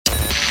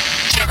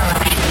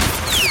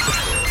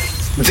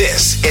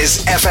This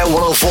is FM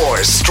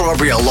 104's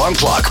Strawberry Alarm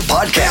Clock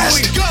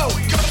Podcast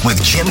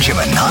with Jim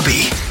and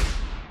Nobby.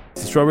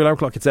 It's the Strawberry Alarm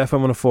Clock. It's FM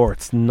 104.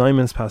 It's 9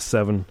 minutes past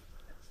 7.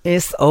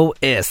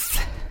 SOS.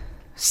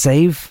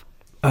 Save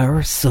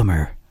our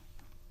summer.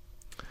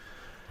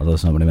 Although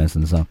somebody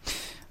mentioned the song.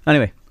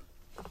 Anyway.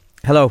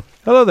 Hello.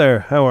 Hello there.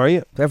 How are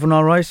you? Is everyone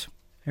alright?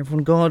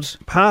 Everyone good?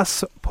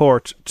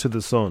 Passport to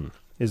the Sun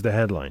is the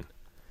headline.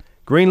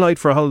 Green light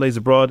for holidays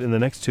abroad in the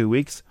next 2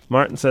 weeks.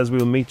 Martin says we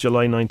will meet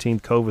July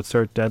 19th COVID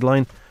cert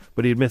deadline,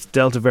 but he admits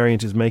Delta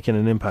variant is making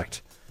an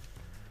impact.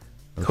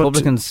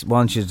 Republicans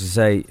want you to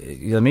say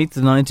you'll meet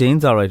the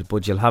 19th, alright,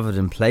 but you'll have it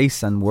in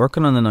place and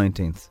working on the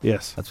 19th.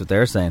 Yes. That's what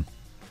they're saying.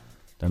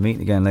 They're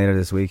meeting again later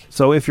this week.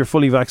 So if you're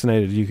fully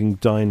vaccinated, you can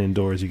dine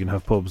indoors, you can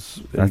have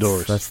pubs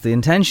indoors. That's the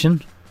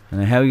intention.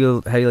 And how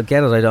you'll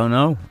get it, I don't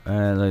know.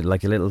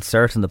 Like a little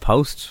cert in the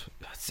post.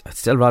 I'd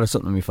still rather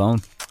something on my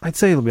phone. I'd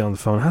say it'll be on the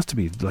phone. It has to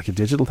be like a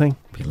digital thing.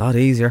 Be a lot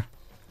easier.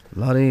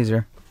 But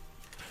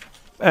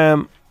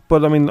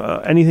I mean,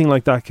 anything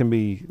like that can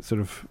be sort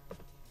of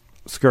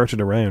skirted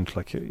around.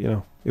 Like, you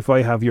know, if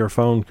I have your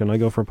phone, can I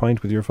go for a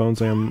pint with your phone,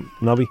 say I'm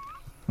Nobby?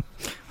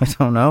 I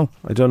don't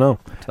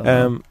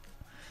know.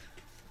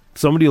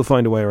 Somebody will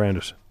find a way around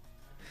it.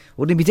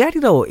 Would it be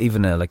deadly though,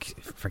 even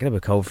forget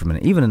about COVID for a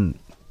minute, even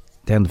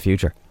down the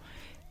future,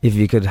 if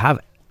you can have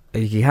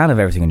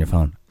everything on your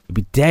phone, it'd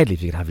be deadly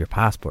if you could have your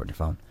passport on your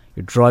phone,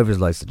 your driver's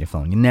license on your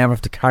phone. You never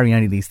have to carry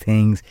any of these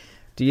things.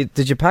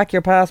 Did you pack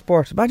your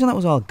passport? Imagine that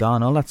was all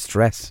gone, all that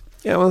stress.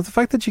 Yeah, well, the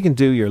fact that you can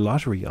do your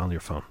lottery on your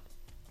phone.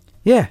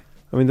 Yeah.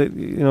 I mean,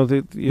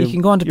 you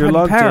can go on to you're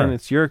logged Power. in.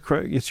 It's your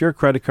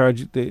credit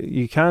card.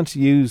 You can't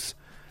use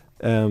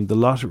the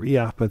lottery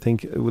app, I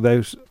think,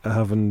 without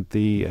having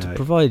the to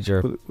provide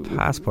your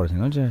passport,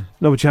 don't you?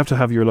 No, but you have to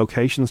have your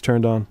locations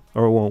turned on,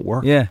 or it won't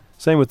work. Yeah.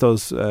 Same with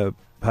those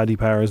Paddy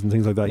Powers and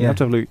things like that. You have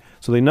to have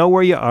so they know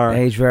where you are,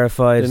 age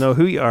verified. They know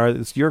who you are.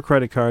 It's your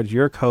credit card,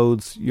 your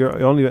codes.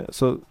 Your only.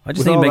 So I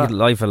just think it'd make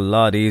life a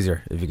lot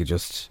easier if you could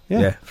just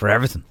for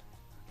everything.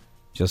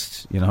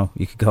 Just you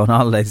could go on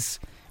holidays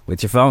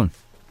with your phone.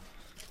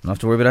 Not have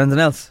to worry about anything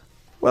else.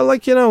 Well,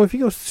 if you go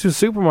to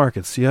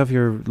supermarkets, you have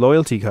your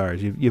loyalty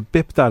card. You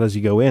bip that as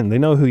you go in. They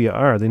know who you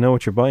are. They know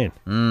what you're buying.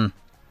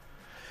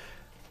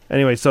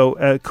 Anyway,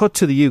 so cut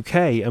to the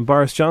UK, and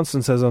Boris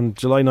Johnson says on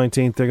July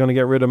 19th they're going to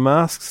get rid of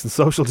masks and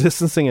social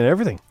distancing and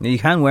everything. You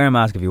can wear a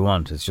mask if you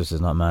want. It's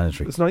not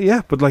mandatory. It's not,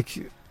 but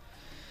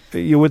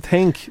you would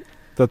think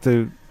that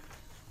it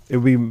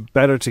would be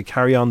better to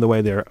carry on the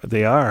way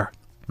they are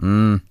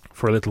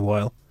for a little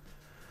while.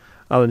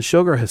 Alan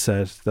Sugar has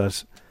said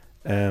that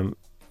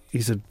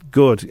he said,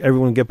 good,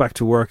 everyone get back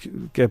to work,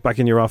 get back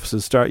in your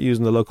offices, start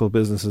using the local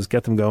businesses,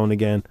 get them going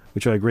again,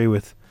 which I agree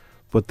with.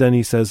 But then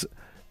he says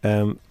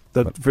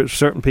that for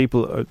certain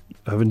people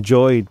have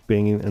enjoyed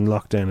being in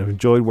lockdown, have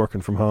enjoyed working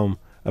from home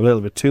a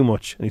little bit too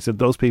much. And he said,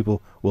 those people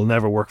will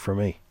never work for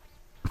me.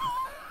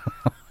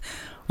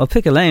 I'll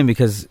pick a lane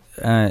because,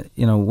 at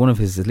least one of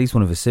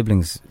his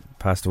siblings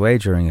passed away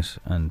during it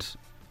and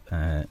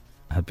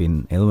had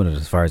been ill with it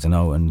as far as I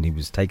know, and he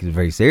was taking it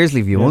very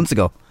seriously a few months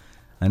ago.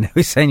 And now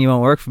he's saying you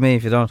won't work for me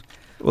if you don't.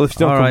 Well, if you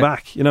don't come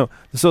back,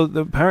 So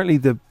apparently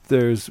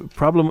there's a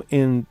problem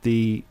in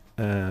the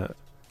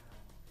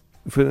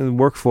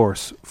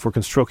workforce for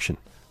construction,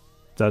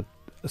 that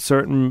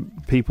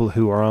certain people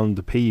who are on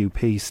the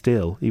PUP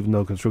still, even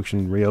though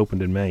construction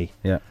reopened in May,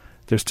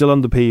 they're still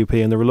on the PUP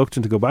and they're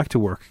reluctant to go back to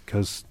work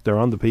because they're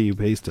on the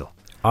PUP still.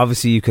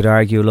 Obviously, you could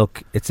argue,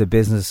 look, it's a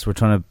business. We're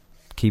trying to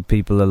keep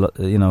people,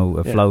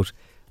 afloat,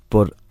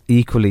 but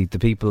equally, the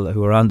people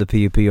who are on the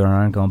PUP or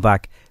aren't going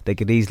back, they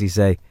could easily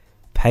say,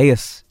 pay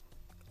us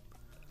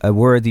a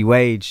worthy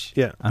wage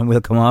and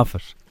we'll come off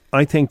it.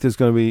 I think there's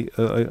going to be,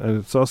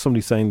 I saw somebody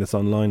saying this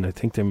online, I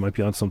think they might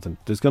be on something.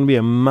 There's going to be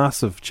a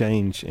massive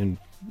change in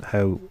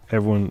how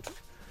everyone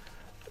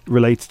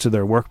relates to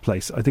their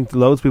workplace. I think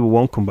loads of people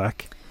won't come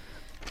back.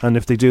 And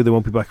if they do, they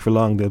won't be back for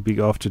long. They'll be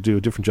off to do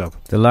a different job.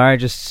 The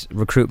largest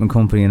recruitment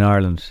company in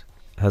Ireland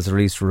has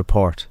released a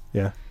report.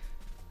 Yeah.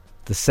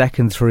 The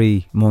second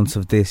 3 months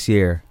of this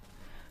year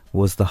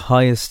was the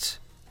highest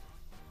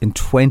in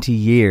 20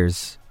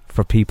 years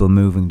for people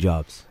moving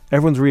jobs.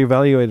 Everyone's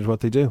reevaluated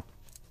what they do.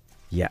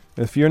 Yeah.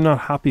 If you're not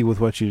happy with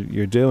what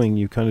you're doing,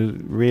 you kind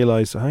of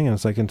realise, hang on a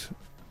second,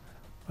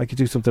 I could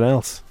do something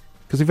else.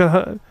 Because you've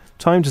had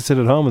time to sit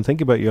at home and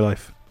think about your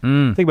life.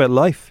 Think about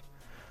life.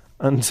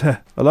 And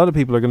a lot of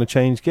people are going to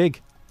change gig.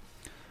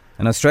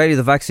 In Australia,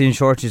 the vaccine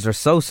shortages are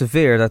so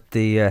severe that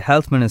the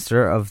health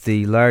minister of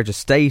the largest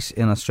state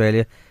in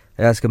Australia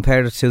has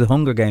compared it to the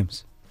Hunger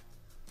Games.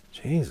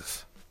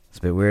 Jesus. It's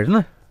a bit weird,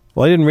 isn't it?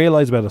 Well, I didn't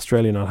realise about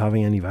Australia not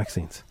having any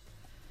vaccines.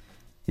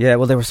 Yeah,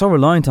 well, they were so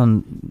reliant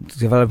on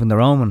developing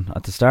their own one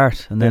at the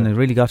start, and then it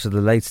really got to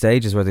the late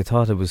stages where they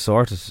thought it was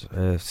sorted.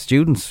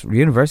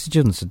 University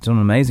students had done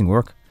amazing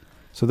work.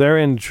 So they're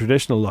in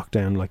traditional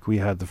lockdown like we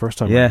had the first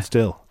time around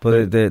still.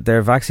 But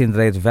their vaccine that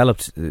they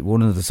developed,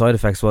 one of the side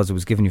effects was it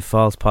was giving you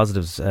false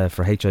positives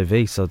for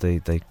HIV, so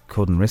they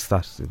couldn't risk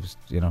that. It was,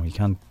 you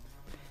can't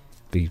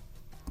be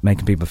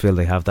making people feel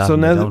they have that. So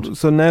and they now, don't.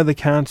 so now they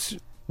can't.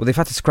 Well, they've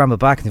had to scramble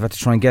back and they've had to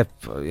try and get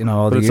all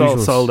But the it's usuals. all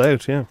sold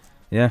out. Yeah.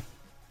 Yeah.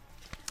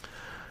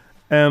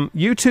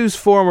 U2's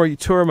former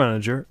tour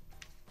manager.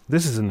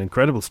 This is an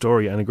incredible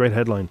story and a great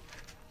headline.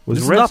 This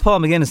is not Paul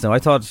McGuinness now. I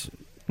thought.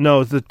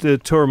 No, it's the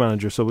tour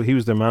manager. So he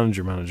was their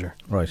manager.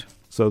 Right.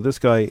 So this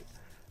guy,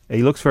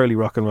 he looks fairly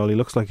rock and roll. He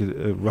looks like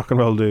a rock and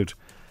roll dude.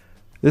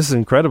 This is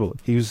incredible.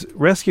 He was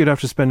rescued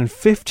after spending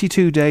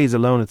 52 days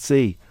alone at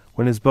sea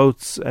when his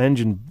boat's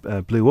engine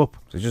blew up.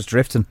 So just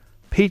drifting.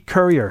 Pete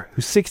Currier,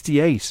 who's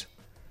 68,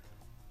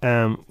 he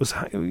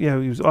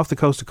was off the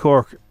coast of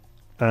Cork,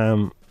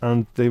 and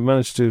they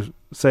managed to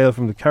sail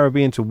from the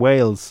Caribbean to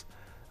Wales.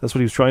 That's what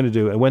he was trying to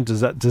do. It went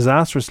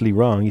disastrously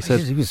wrong. He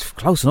said, he was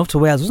close enough to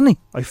Wales, wasn't he?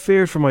 I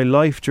feared for my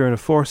life during a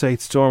Force 8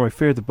 storm. I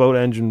feared the boat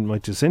engine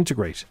might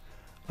disintegrate.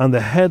 And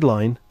the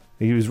headline,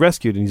 he was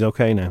rescued and he's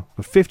okay now.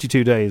 But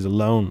 52 days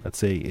alone at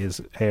sea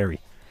is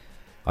hairy.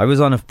 I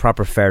was on a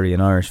proper ferry,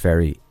 an Irish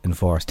ferry, in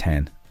Force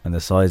 10, and the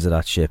size of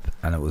that ship,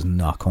 and it was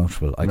not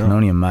comfortable. I can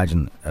only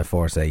imagine a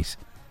Force 8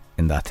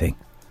 in that thing.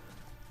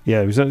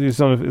 Yeah,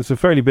 it's a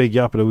fairly big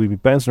yacht, but we'd be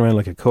bouncing around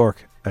like a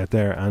cork out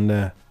there. And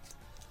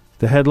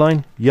the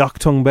headline, Yacht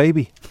Tongue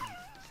Baby.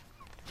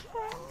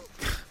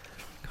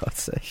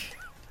 God's sake.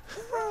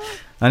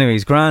 Anyway,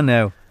 he's grand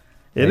now.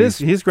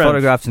 He's grand.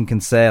 Photographed in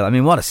Kinsale. I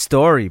mean, what a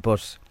story,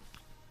 but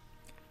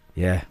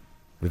yeah,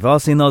 we've all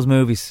seen those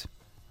movies.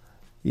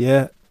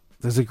 Yeah,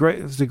 there's a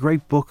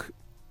great book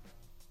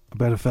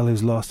about a fella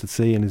who's lost at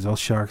sea and there's all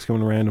sharks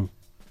coming around him.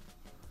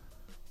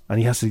 And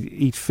he has to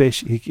eat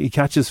fish. He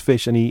catches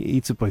fish and he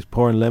eats it by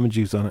pouring lemon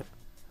juice on it.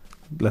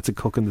 Lets it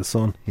cook in the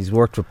sun. He's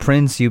worked with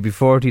Prince,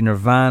 UB40,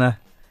 Nirvana,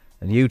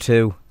 and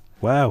U2.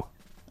 Wow.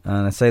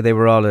 And I'd say they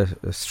were all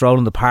a stroll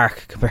in the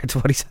park compared to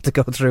what he's had to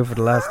go through for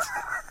the last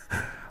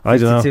I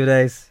don't know. 52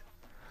 days.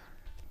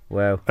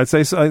 Wow. I'd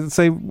say,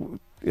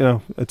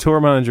 a tour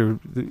manager,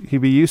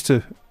 he'd be used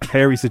to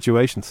hairy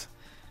situations.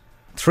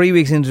 3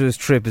 weeks into his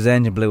trip, his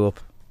engine blew up.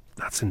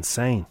 That's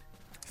insane.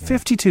 Yeah.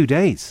 52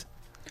 days.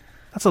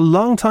 That's a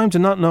long time to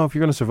not know if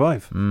you're going to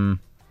survive. Mm.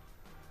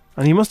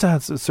 And he must have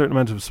had a certain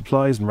amount of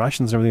supplies and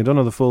rations and everything. I don't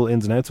know the full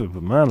ins and outs of it,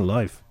 but man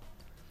alive.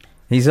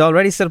 He's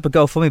already set up a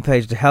GoFundMe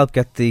page to help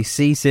get the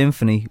Sea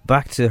Symphony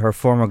back to her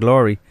former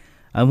glory,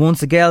 and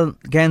once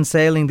again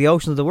sailing the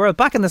oceans of the world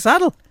back in the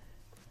saddle.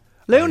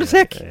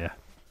 Lunatic. Yeah.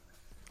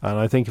 And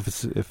I think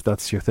if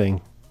that's your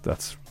thing,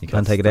 you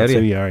can't take it out of you.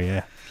 Who you are,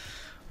 yeah.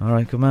 All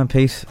right, good man,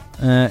 Pete.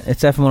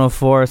 It's FM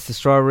 104. It's the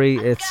Strawberry.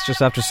 It's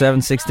just after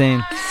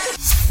 7:16.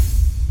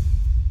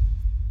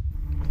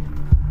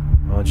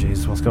 Oh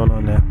jeez, what's going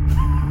on now?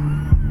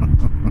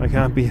 I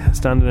can't be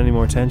standing any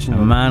more tension. A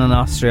man in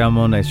Austria on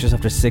Monday. It's just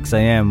after 6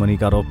 a.m. when he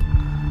got up.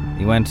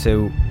 He went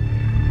to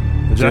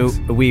do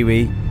a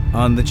wee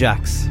on the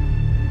jacks.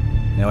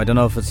 Now I don't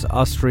know if it's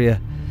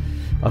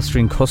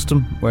Austrian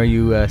custom where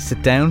you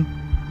sit down.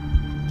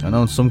 I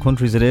know in some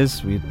countries it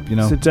is.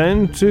 Sit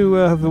down to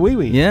have a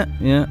wee. Yeah.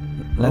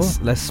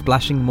 Less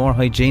splashing, more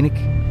hygienic.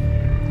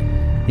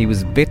 He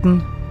was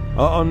bitten.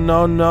 Oh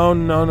no!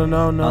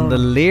 On the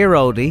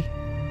Lerodie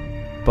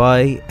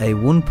by a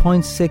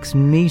 1.6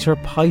 metre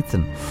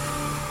python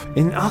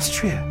in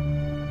Austria.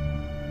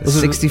 A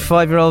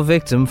 65-year-old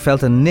victim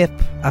felt a nip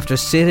after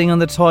sitting on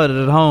the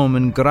toilet at home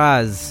in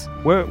Graz.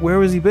 Where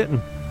was he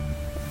bitten?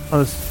 On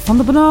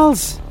the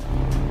banals.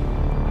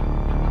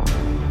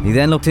 He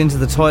then looked into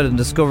the toilet and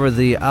discovered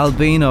the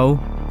albino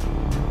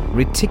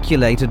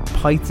reticulated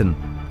python.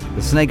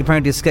 The snake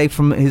apparently escaped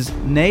from his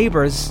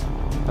neighbour's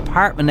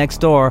apartment next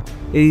door.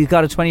 He's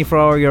got a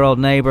 24-year-old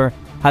neighbour,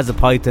 has a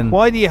python.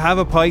 Why do you have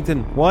a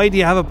python? Why do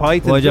you have a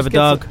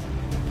dog?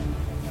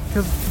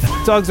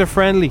 Because dogs are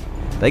friendly.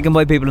 They can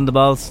bite people in the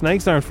balls.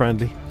 Snakes aren't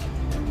friendly.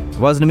 It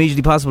wasn't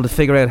immediately possible to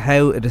figure out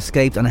how it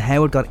escaped and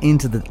how it got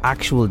into the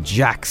actual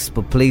jacks,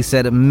 but police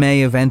said it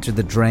may have entered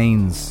the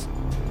drains.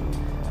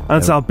 And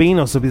it's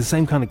albino, so it'll be the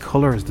same kind of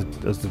colour as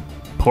the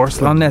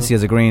porcelain. Unless he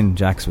has a green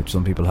jacks, which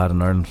some people had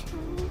in Ireland.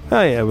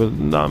 Oh yeah, well,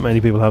 not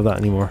many people have that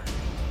anymore.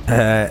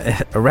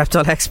 A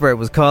reptile expert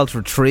was called to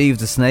retrieve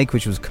the snake,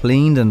 which was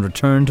cleaned and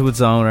returned to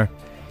its owner.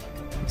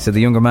 He said the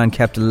younger man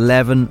kept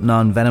 11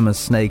 non-venomous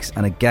snakes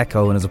and a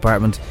gecko in his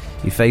apartment.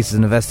 He faces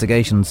an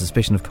investigation on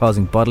suspicion of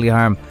causing bodily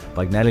harm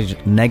by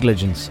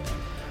negligence.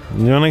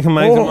 You want to come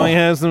back to my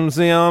house and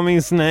see all me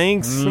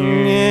snakes?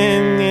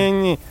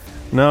 No,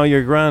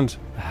 you're grand.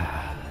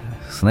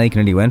 Snake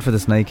nearly went for the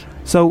snake.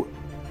 So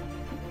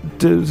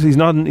he's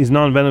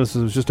non-venomous.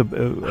 It was just a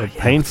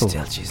painful.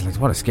 Still, jeez, like,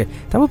 what a scare!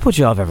 That would put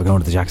you off ever going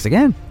to the jacks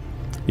again.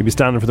 You'd be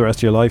standing for the rest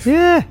of your life.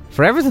 Yeah,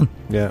 for everything.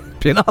 Yeah,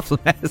 be an awful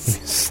mess.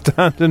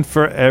 Standing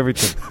for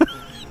everything.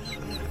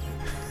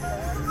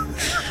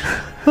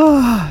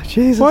 Oh,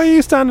 Jesus! Why are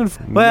you standing?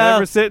 Well,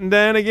 never sitting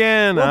down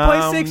again.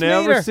 1.6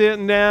 never metre.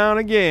 Sitting down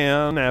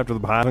again after the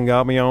python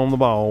got me on the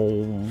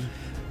ball.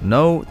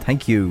 No,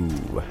 thank you.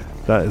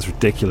 That is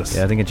ridiculous.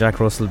 Yeah, I think a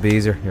Jack Russell would be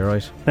easier. You're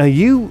right. Now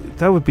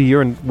that would be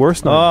your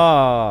worst night.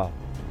 Oh,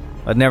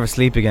 I'd never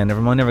sleep again. Never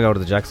mind, never go to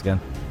the jacks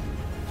again.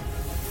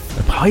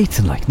 A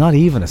python, like, not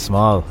even a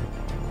small.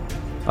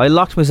 I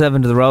locked myself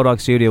into the Road Dog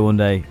studio one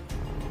day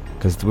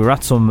because we were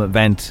at some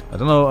event. I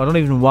don't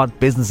even know what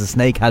business a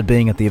snake had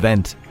being at the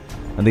event,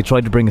 and they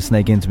tried to bring a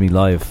snake into me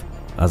live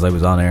as I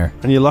was on air.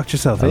 And you locked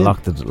yourself I in?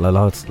 locked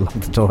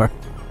the door.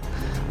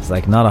 It's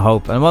like not a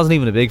hope. And it wasn't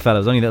even a big fella, it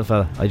was only a little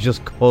fella. I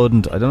just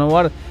couldn't. I don't know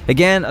what.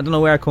 Again, I don't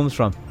know where it comes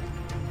from.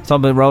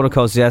 Something roller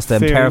coasters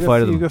yesterday. I'm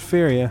terrified of them. You got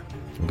fear, yeah.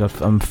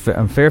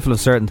 I'm fearful of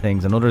certain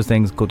things, and other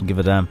things couldn't give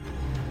a damn.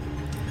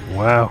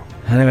 Wow.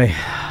 Anyway,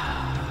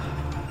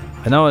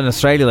 I know in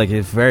Australia, like,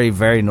 it's very,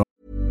 very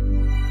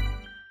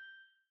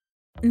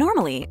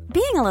Normally,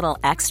 being a little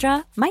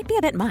extra might be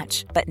a bit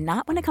much, but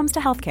not when it comes to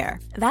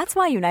healthcare. That's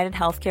why United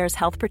Healthcare's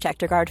Health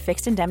Protector Guard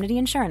fixed indemnity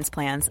insurance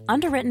plans,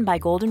 underwritten by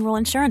Golden Rule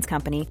Insurance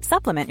Company,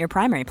 supplement your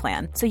primary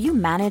plan so you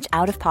manage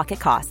out-of-pocket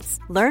costs.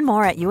 Learn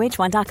more at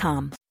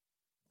uh1.com.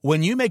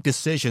 When you make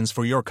decisions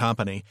for your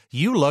company,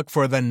 you look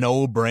for the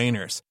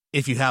no-brainers.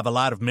 If you have a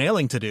lot of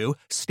mailing to do,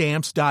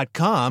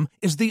 Stamps.com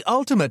is the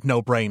ultimate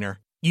no-brainer.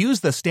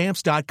 Use the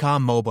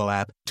Stamps.com mobile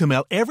app to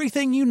mail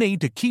everything you need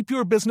to keep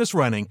your business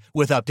running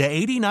with up to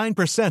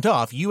 89%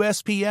 off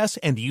USPS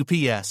and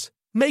UPS.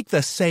 Make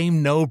the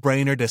same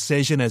no-brainer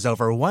decision as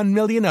over 1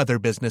 million other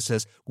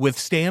businesses with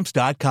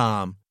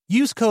Stamps.com.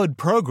 Use code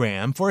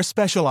PROGRAM for a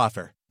special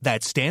offer.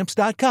 That's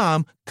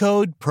Stamps.com,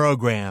 code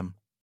PROGRAM.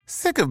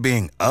 Sick of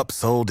being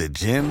upsold at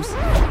gyms?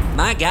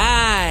 My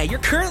guy, you're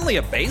currently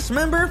a base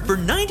member? For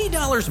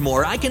 $90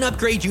 more, I can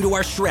upgrade you to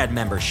our Shred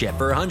membership.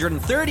 For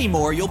 $130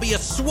 more, you'll be a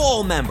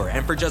Swole member.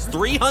 And for just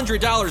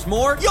 $300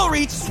 more, you'll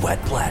reach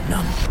Sweat Platinum.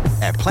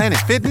 At Planet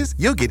Fitness,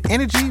 you'll get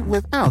energy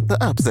without the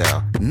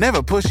upsell.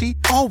 Never pushy,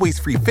 always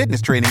free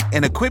fitness training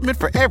and equipment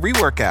for every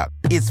workout.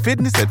 It's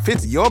fitness that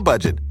fits your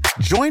budget.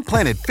 Join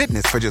Planet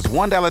Fitness for just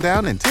 $1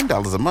 down and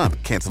 $10 a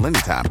month. Cancel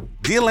anytime.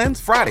 Deal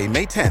ends Friday,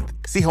 May 10th.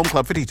 See Home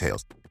Club for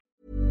details.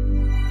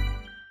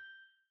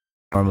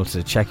 normal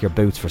to check your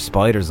boots for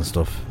spiders and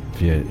stuff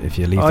if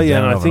you leave them and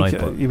down I overnight.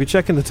 think you'll be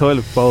checking the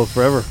toilet bowl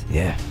forever.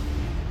 Yeah.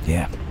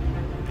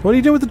 What do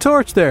you do with the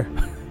torch there?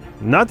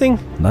 Nothing.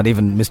 Not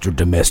even Mr.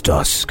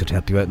 Domestos could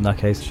help you out in that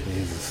case.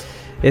 Jesus.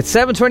 It's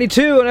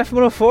 7:22 on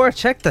F104.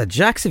 Check the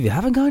jacks if you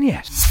haven't gone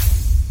yet.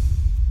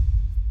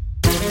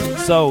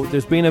 So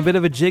there's been a bit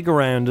of a jig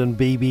around in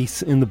the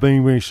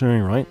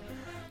BBC, right?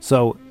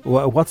 So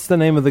what's the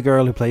name of the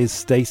girl who plays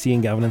Stacey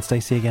and Gavin and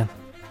Stacey again?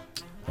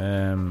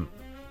 Can't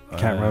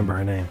remember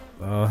her name.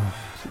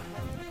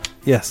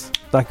 Yes,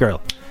 that girl.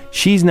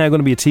 She's now going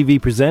to be a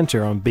TV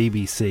presenter on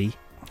BBC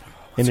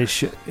in a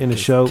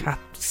show.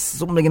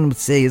 Something in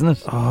C, isn't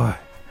it? Oh,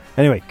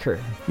 anyway,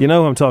 you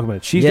know who I'm talking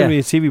about. She's going to be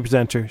a TV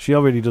presenter. She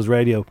already does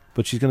radio,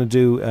 but she's going to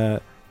do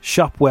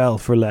Shop Well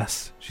for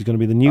Less. She's going to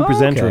be the new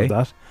presenter of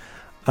that,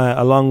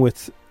 along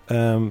with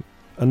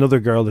another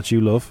girl that you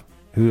love,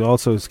 who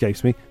also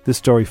escapes me. This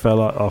story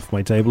fell off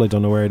my table. I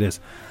don't know where it is.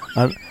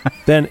 And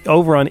then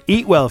over on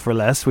Eat Well for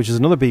Less, which is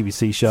another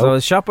BBC show. So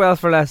Shop Well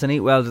for Less and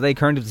Eat Well, do they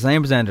currently have the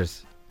same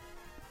presenters?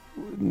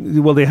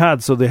 Well, they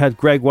had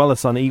Greg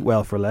Wallace on Eat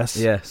Well for Less.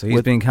 Yeah, so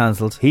he's being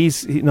cancelled.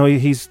 He's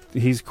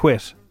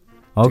quit.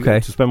 Okay.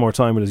 To spend more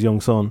time with his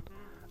young son.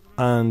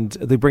 And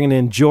they're bringing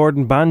in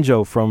Jordan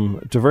Banjo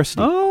from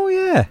Diversity. Oh,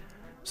 yeah.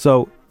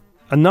 So,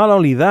 and not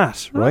only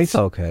that, right? That's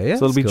okay, yeah.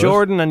 So it'll be good.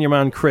 Jordan and your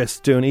man Chris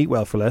doing Eat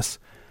Well for Less.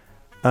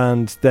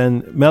 And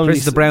then Melanie,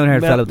 Chris, the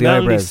brown-haired fellow with the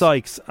Melanie eyebrows.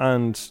 Sykes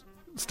and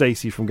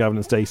Stacey from Gavin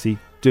and Stacey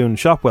doing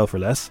Shop Well for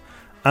Less.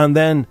 And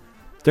then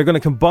they're going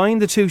to combine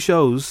the two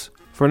shows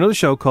for another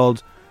show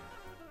called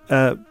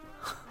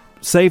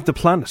Save the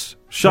Planet.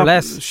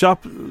 Shopping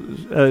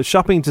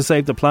to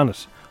Save the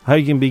Planet. How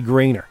you can be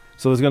greener.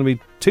 So there's going to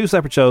be two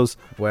separate shows,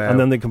 and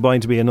then they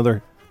combine to be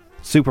another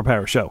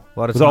superpower show.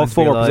 What a with time all to be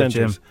four alive, presenters.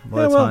 Jim.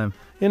 What a time.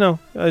 You know,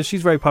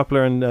 she's very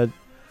popular, and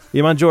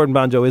your man Jordan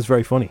Banjo is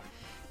very funny.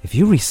 If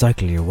you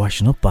recycle your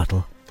washing up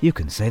bottle, you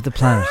can save the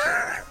planet.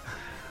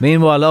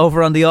 Meanwhile,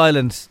 over on the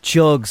island,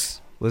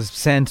 Chugs was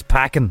sent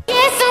packing.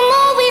 Yes, I'm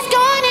always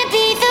gonna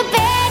be the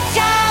bad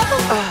job.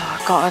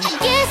 Oh, God.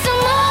 Yes,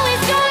 I'm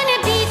always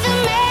gonna be the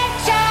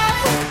mad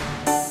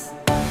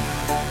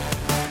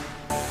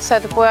job. So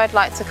the boy I'd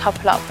like to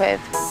couple up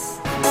with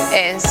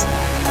is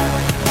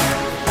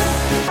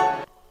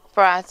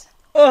Brad.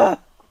 I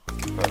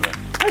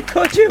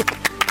cut you.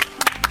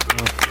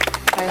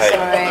 I'm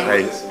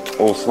sorry. Hey,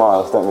 all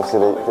smiles, don't be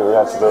silly. Do we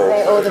have to do it?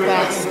 Say all the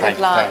best. Good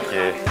luck. Thank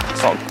you.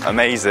 It's not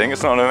amazing.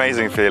 It's not an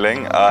amazing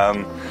feeling. I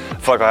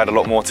feel like I had a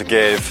lot more to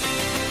give.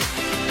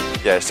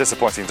 Yeah, it's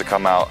disappointing to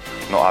come out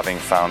not having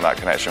found that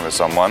connection with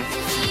someone.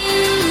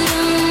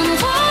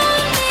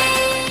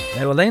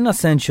 Hey, will they not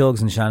send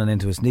Chugs and Shannon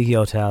into a sneaky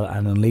hotel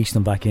and unleash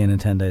them back in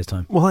 10 days'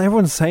 time? Well,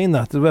 everyone's saying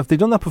that. Have they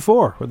done that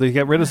before? Where they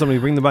get rid of somebody,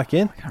 bring them back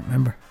in? I can't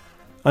remember.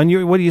 And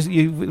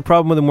the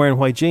problem with them wearing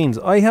white jeans?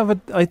 I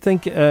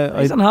think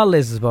he's on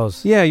holidays, I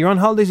suppose. Yeah, you're on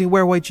holidays. You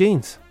wear white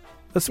jeans.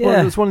 That's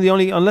one of the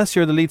only. Unless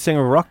you're the lead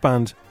singer of a rock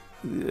band,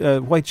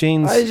 white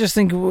jeans. I just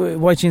think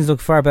white jeans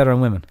look far better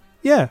on women.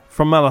 Yeah,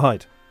 from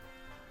Malahide.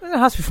 It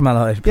has to be from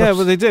Malahide. Yeah,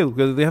 well they do.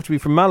 They have to be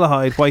from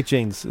Malahide. White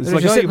jeans. It's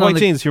like, white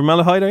jeans. You're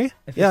Malahide, are you?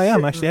 Yeah, I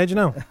am actually. How'd you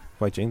know?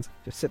 White jeans.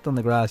 Just sit on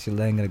the grass, you'll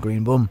then get a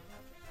green bum.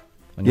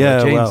 when you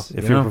Yeah, wear well, jeans,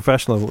 if you you're a know?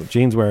 professional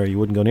jeans wearer, you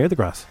wouldn't go near the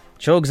grass.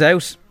 Chug's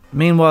out.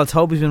 Meanwhile,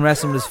 Toby's been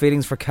wrestling with his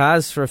feelings for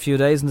Kaz for a few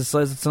days and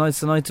decides tonight's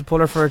the night to pull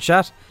her for a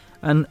chat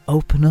and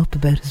open up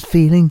about his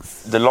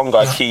feelings. The longer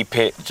I keep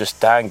it just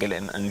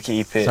dangling and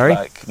keep it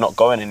like not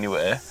going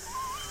anywhere,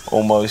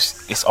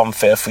 almost it's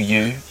unfair for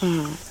you.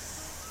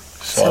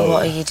 So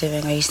what are you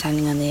doing? Are you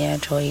standing on the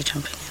edge or are you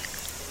jumping in?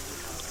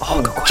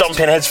 Oh,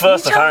 jumping heads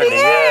first, apparently.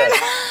 Yeah,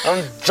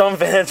 I'm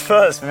jumping heads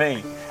first,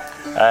 me.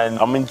 And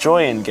I'm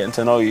enjoying getting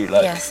to know you.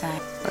 Like, Yes, I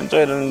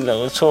enjoy the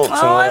little talks.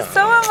 Oh,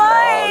 so am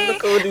I.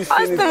 Look at all these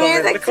What's feelings the coming.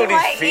 music Look to at all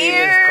my these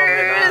feelings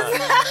coming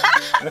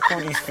out. Look at all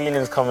these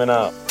feelings coming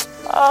out.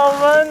 Oh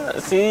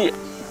man, see.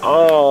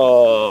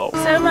 Oh. So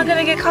am I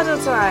gonna get cuddled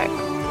tonight?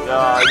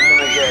 Yeah, you're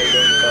gonna get a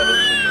little cuddle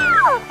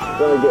tonight.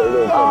 You're gonna get a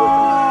little cuddle.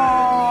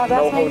 Oh, that's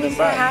No making me holding so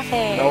back.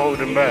 happy. No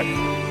holding back.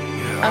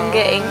 I'm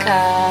getting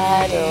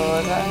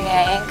cuddled. I'm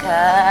getting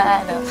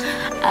cuddled.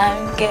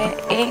 I'm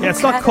getting. Yeah,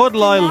 it's not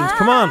Cuddle Island.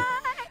 Come on.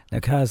 Now,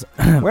 Kaz,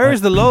 Where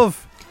is the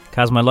love?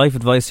 Kaz, my life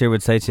advice here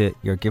would say to you,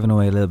 you're giving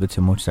away a little bit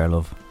too much there,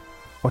 love.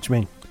 What do you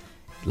mean?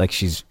 Like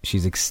she's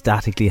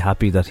ecstatically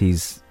happy that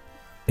he's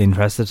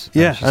interested.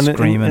 Yeah, she's and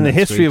screaming in the and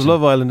history of screeching.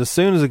 Love Island, as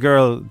soon as a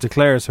girl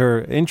declares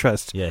her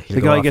interest, Yeah, he'll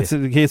the go guy off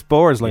gets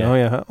bored. Like, Yeah. oh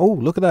yeah, oh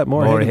look at that,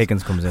 more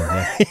Higgins comes in.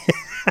 Yeah.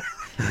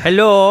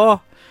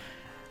 Hello.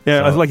 Yeah,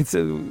 I was So- like, it's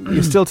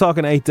you're still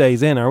talking 8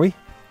 days in, are we?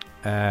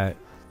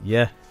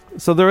 Yeah.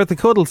 So they're at the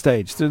cuddle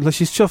stage.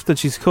 She's chuffed that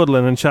she's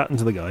cuddling and chatting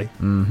to the guy.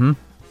 Mm-hmm.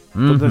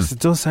 But it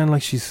does sound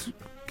like she's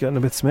getting a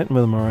bit smitten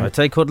with him, all I right.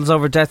 take cuddles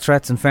over death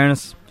threats, in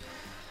fairness.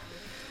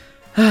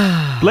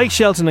 Blake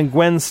Shelton and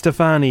Gwen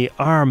Stefani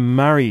are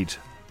married.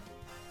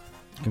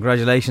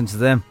 Congratulations to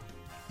them.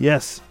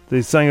 Yes,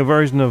 they sang a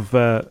version of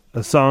a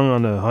song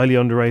on a highly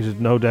underrated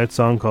No Doubt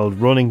song called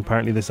Running.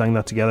 Apparently they sang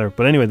that together.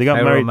 But anyway, they got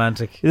How married.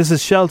 romantic. This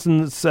is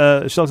Shelton's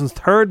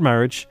third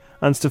marriage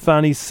and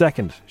Stefani's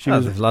second. She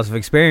was lots of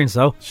experience,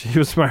 though. She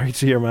was married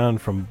to your man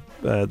from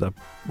the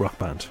rock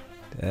band.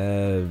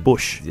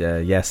 Bush. Yeah,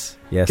 yes.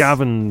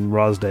 Gavin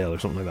Rosdale or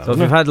something like that. So if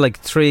wasn't you've it? had like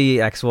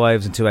 3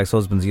 ex-wives and 2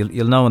 ex-husbands,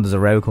 you'll know when there's a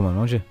row coming,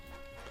 won't you?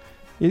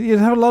 You'd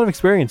have a lot of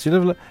experience.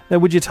 Now,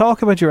 would you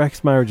talk about your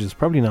ex-marriages?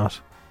 Probably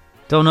not.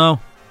 Don't know.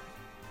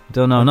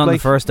 Not on the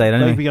first date,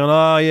 anyway. Like be going,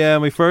 oh yeah,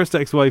 my first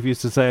ex-wife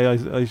used to say I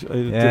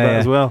did that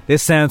as well.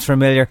 This sounds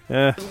familiar.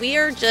 Yeah. We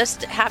are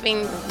just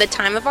having the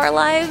time of our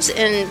lives,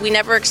 and we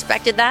never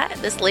expected that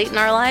this late in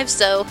our lives.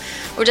 So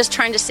we're just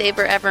trying to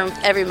savor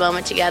every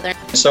moment together.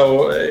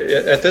 So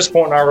at this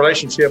point in our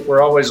relationship,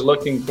 we're always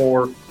looking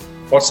for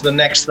what's the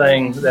next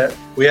thing that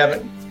we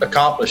haven't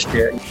accomplished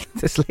yet.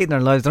 This late in our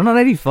lives. They're not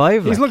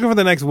 85. He's looking for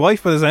the next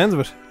wife by the sounds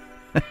of it.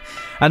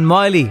 And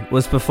Miley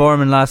was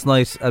performing last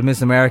night at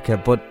Miss America,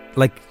 but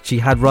like she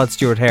had Rod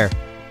Stewart hair.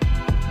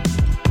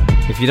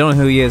 If you don't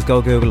know who he is,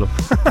 go Google him.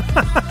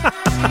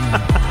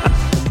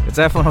 It's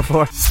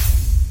F104.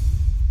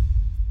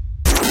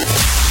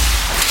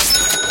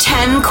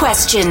 10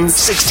 questions.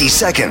 60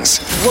 seconds.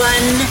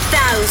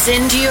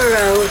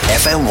 €1,000.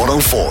 FM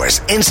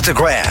 104's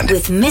Instagram.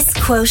 With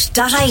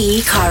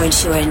misquote.ie car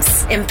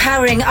insurance.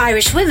 Empowering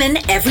Irish women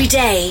every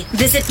day.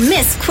 Visit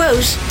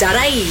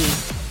misquote.ie.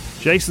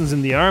 Jason's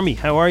in the army.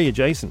 How are you,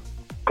 Jason?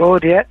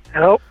 Good, yeah.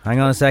 Hello. Hang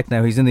on a sec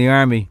now. He's in the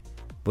army,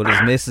 but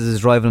his missus is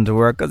driving him to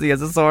work because he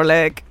has a sore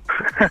leg.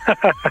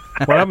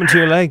 What happened to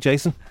your leg,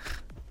 Jason?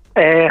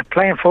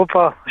 Playing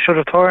football. Should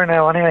have torn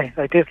now anyway.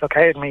 I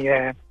dislocated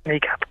my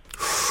kneecap.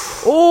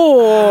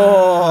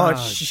 Oh,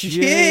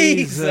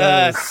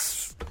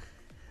 Jesus.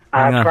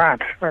 Hang on.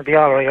 Grant. I'll be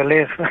alright, I'll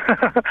live.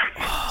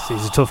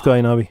 He's a tough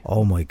guy, Nobby.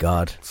 Oh my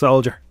God.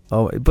 Soldier.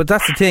 Oh, but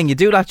that's the thing. You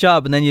do that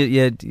job and then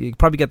you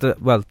probably get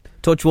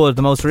touch wood,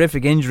 the most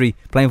horrific injury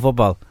playing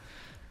football.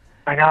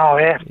 I know,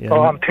 yeah. Yeah.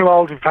 So I'm too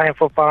old to be playing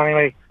football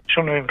anyway.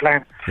 Shouldn't have been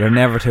playing. You're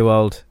never too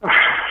old.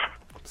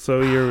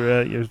 So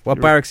you're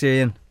What barracks are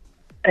you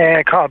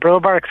in? Cottle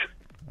Barracks.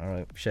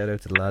 Alright, shout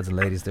out to the lads and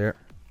ladies there.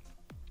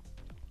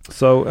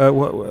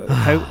 So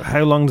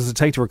how long does it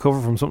take to recover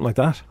from something like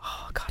that?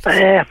 Oh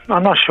God.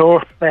 I'm not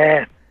sure.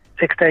 6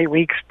 to 8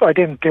 weeks. I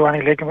didn't do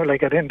any ligament, I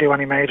didn't do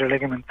any major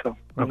ligament, so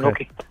I'm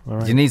lucky.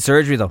 Do you need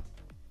surgery though?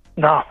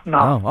 No.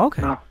 Oh,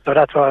 okay. No. So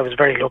that's why I was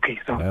very lucky.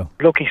 So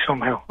lucky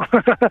somehow.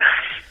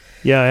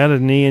 Yeah, I had a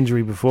knee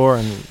injury before,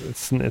 and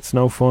it's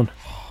no fun.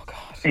 Oh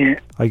God. Yeah.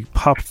 I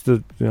popped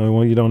the. You don't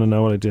want to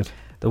know what I did.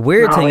 The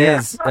weird thing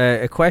is,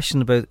 a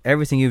question about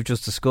everything you've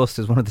just discussed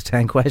is one of the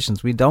 10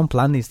 questions. We don't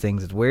plan these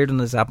things. It's weird when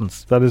this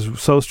happens. That is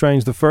so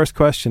strange. The first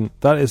question,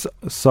 that is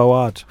so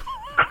odd.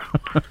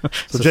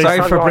 So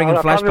sorry for bringing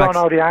I probably flashbacks.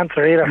 won't know the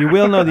answer either. You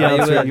will know the Yeah,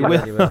 answer. You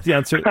will know the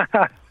answer.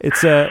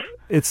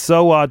 It's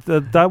so odd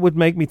that would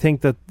make me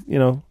think that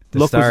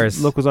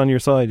luck was on your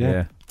side.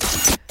 Yeah.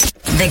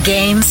 The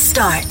game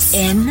starts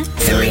in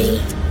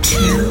 3, 2,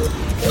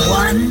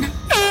 1.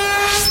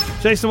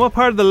 Jason, what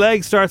part of the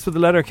leg starts with the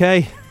letter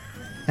K?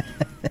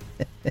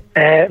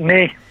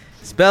 Knee.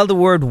 Spell the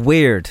word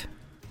weird.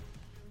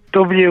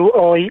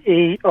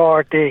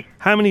 WIERD.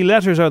 How many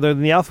letters are there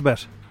in the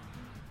alphabet?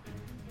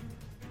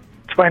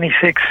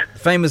 26.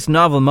 Famous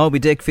novel Moby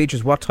Dick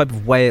features what type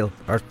of whale?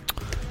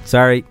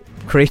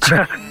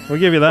 Creature. We'll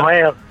give you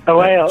that. A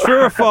whale.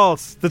 True or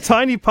false? The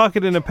tiny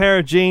pocket in a pair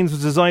of jeans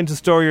was designed to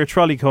store your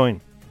trolley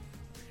coin.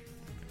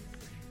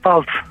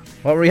 False.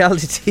 What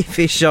reality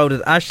TV show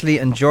did Ashley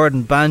and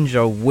Jordan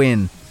Banjo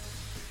win?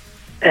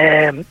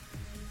 Britain's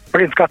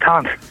Got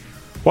Talent.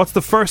 What's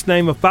the first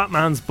name of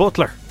Batman's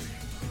butler?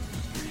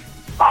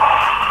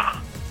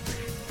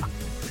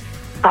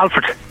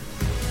 Alfred.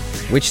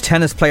 Which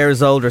tennis player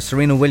is older,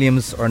 Serena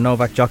Williams or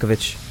Novak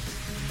Djokovic?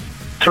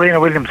 Serena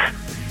Williams.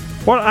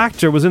 What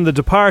actor was in The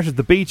Departed,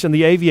 The Beach and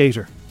The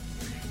Aviator?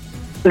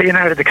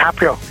 Leonardo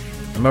DiCaprio.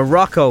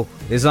 Morocco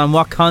is on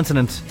what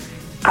continent?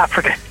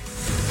 Africa.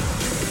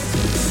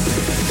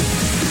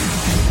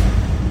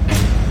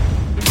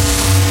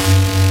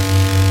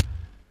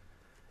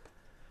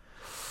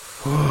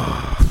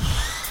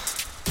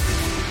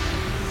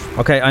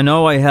 Okay, I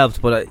know I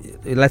helped, but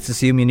let's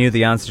assume you knew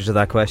the answer to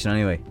that question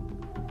anyway.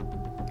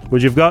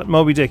 Would you have got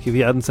Moby Dick if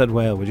you hadn't said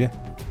whale, would you?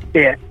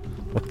 Yeah.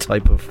 What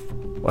type of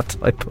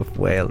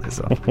whale is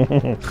that?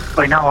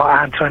 I know what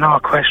answer. I know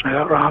what question I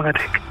got wrong, I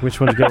think. Which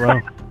one did you get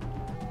wrong?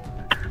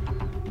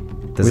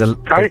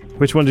 Sorry?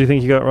 Which one do you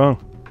think you got wrong?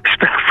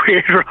 Spelled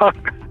weird wrong.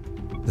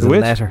 There's a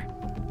letter.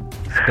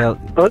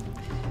 What?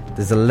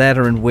 There's a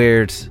letter in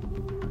weird.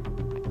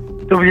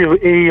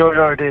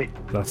 W-E-I-R-D.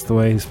 That's the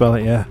way you spell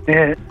it, yeah.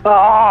 Yeah.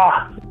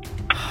 Oh.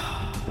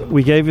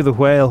 We gave you the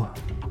whale.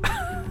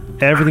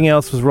 Everything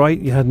else was right.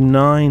 You had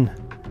 9.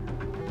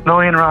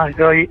 9 right.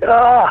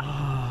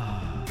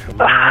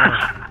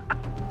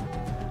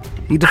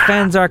 He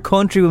defends our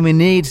country when we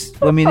need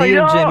him, Jim.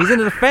 He's in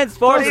the defence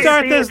force. Don't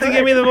start this to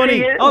give me the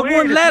money. Oh,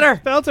 one letter.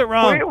 Spelled it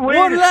wrong.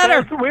 One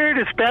letter. Weird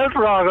is spelled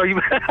wrong.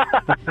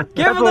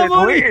 Give him the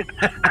money.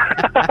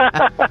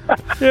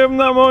 Give him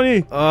that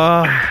money.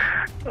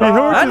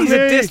 And he's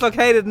a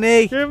dislocated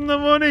knee. Give him the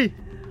money.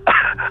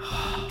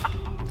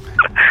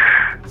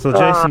 So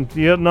Jason,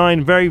 you got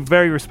 9, very,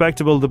 very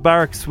respectable. The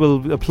barracks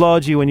will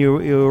applaud you when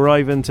you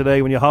arrive in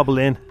today, when you hobble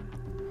in.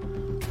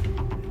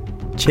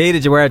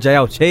 Cheated you were,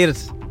 J.O. Cheated.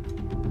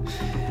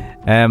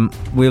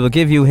 We will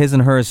give you his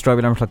and hers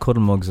Strawberry Alarm Clock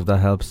Cuddle mugs if that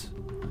helps.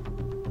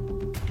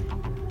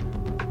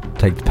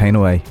 Take the pain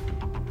away.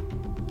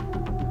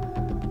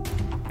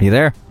 Are you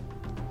there?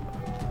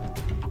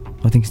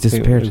 I think he's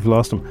disappeared. We've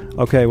lost him.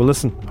 Okay, well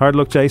listen. Hard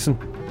luck, Jason.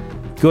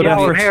 Good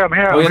effort. I'm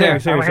here. Oh, you're there.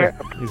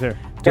 He's here.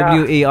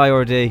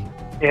 W-E-I-R-D.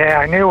 Yeah,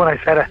 I knew when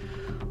I said it.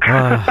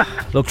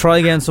 Look, try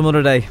again some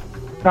other day.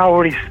 No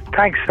worries.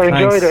 Thanks. I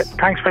enjoyed it.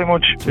 Thanks very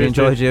much. We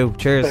enjoyed you.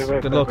 Cheers.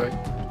 Bye. Good luck.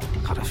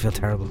 God, I feel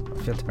terrible.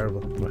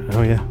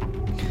 Oh yeah.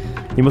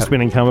 You must have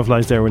been in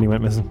camouflage there when you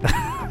went missing.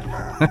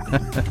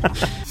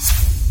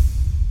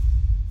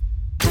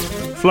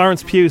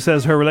 Florence Pugh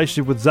says her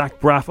relationship with Zach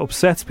Braff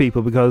upsets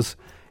people because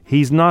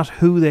he's not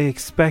who they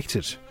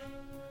expected.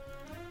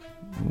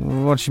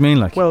 What do you mean,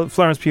 like? Well,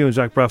 Florence Pugh and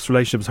Zach Braff's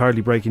relationship is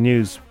hardly breaking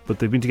news, but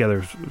they've been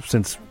together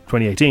since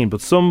 2018.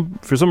 But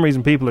for some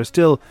reason, people are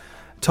still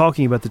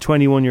talking about the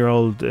 21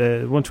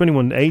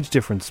 age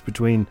difference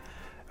between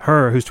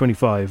her, who's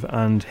 25,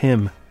 and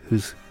him,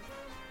 who's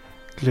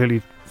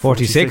clearly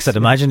 46, I'd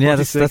imagine. Yeah,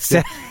 46,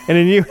 that's In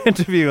a new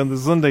interview on the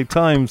Sunday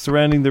Times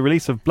surrounding the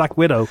release of Black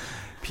Widow,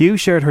 Pugh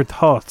shared her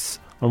thoughts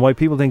on why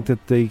people think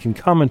that they can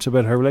comment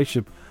about her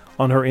relationship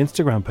on her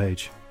Instagram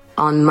page.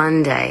 On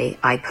Monday,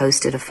 I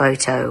posted a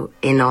photo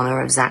in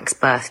honour of Zach's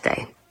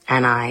birthday,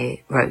 and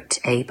I wrote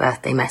a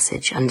birthday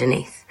message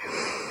underneath.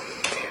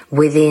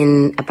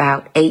 Within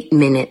about 8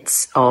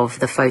 minutes of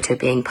the photo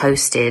being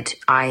posted,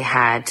 I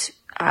had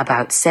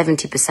about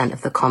 70%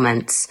 of the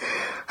comments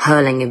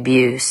hurling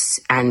abuse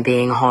and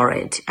being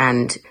horrid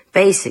and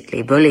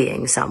basically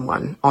bullying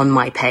someone on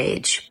my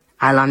page.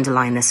 I'll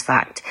underline this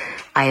fact.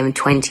 I am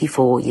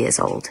 24 years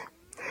old.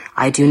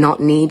 I do not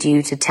need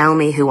you to tell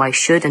me who I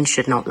should and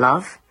should not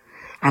love.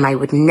 And I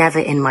would never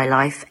in my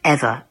life,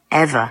 ever,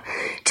 ever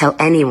tell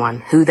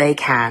anyone who they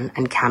can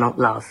and cannot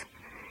love.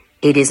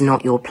 It is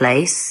not your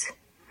place.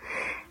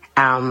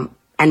 And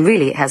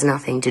really, it has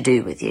nothing to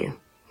do with you.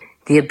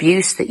 The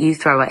abuse that you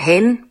throw at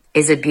him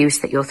is abuse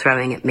that you're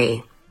throwing at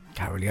me.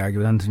 Can't really argue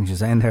with anything she's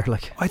saying there.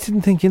 Like, I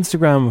didn't think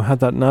Instagram had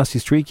that nasty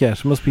streak yet.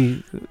 It must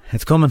be.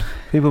 It's coming.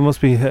 People must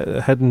be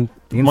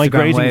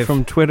migrating wave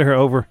from Twitter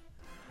over.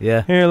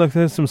 Yeah. Here, look,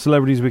 there's some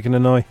celebrities we can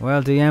annoy.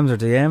 Well, DMs are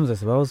DMs, I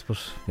suppose, but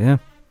yeah.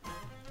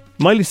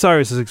 Miley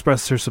Cyrus has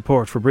expressed her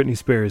support for Britney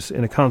Spears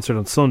in a concert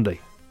on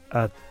Sunday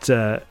at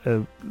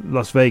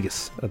Las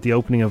Vegas at the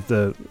opening of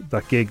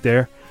that gig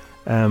there.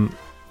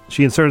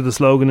 She inserted the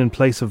slogan in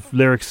place of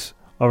lyrics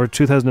of her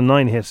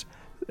 2009 hit,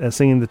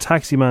 singing, "The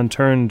taxi man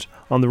turned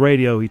on the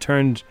radio. He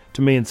turned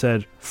to me and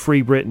said,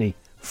 'Free Britney,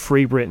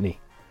 free Britney.'"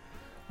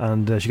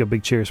 And she got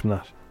big cheers from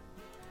that.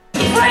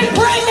 Free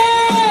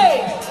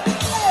Britney!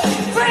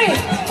 Free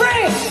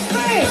Britney!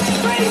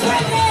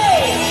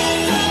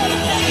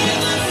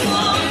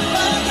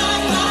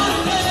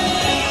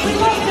 We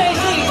love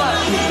Jay-Z, but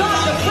we've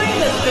got to free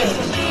this bitch.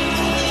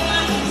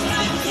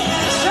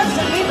 Strips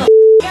and leave the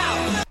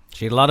out.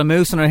 She had a lot of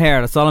mousse in her hair,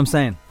 that's all I'm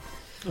saying.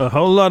 A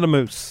whole lot of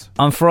moose.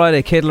 On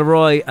Friday, Kid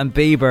Laroi and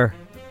Bieber,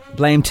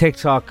 blame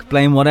TikTok,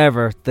 blame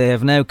whatever, they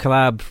have now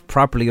collabed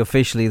properly,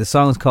 officially. The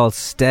song is called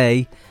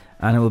Stay,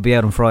 and it will be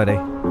out on Friday.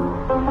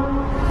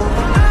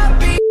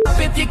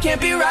 If you can't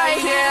be right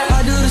here,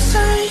 I do the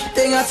same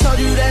thing. I told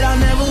you that I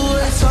never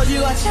would. I told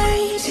you I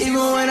changed, even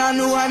when I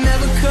knew I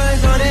never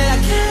could. Know that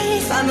I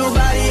can't find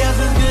nobody else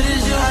as good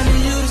as you. I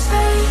need you to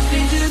stay,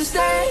 need you to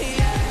stay.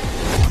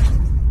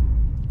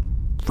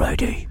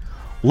 Friday.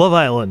 Love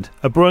Island.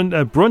 A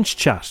brunch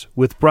chat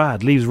with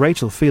Brad leaves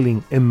Rachel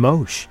feeling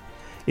emotion.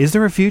 Is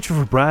there a future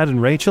for Brad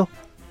and Rachel?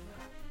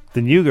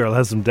 The new girl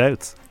has some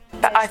doubts.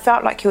 But I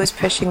felt like he was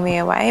pushing me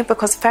away,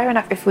 because fair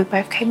enough, if we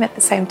both came at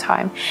the same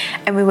time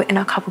and we were in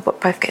our couple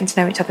but both getting to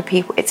know each other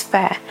people, it's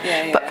fair.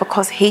 But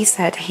because he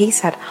said,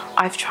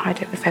 I've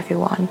tried it with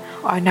everyone,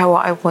 I know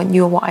what I want,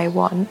 you're what I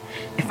want.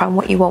 If I'm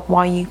what you want,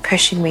 why are you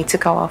pushing me to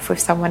go off with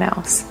someone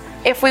else?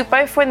 If we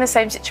both were in the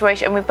same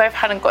situation and we both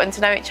hadn't gotten to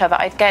know each other,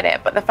 I'd get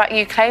it. But the fact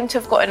you claim to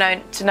have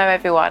gotten to know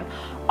everyone,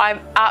 I'm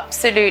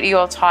absolutely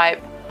your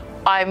type.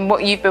 I'm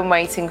what you've been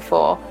waiting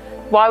for.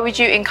 Why would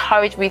you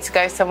encourage me to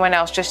go someone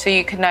else just so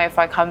you can know if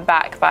I come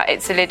back that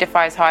it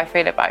solidifies how I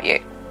feel about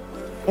you?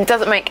 It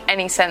doesn't make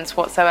any sense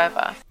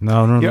whatsoever.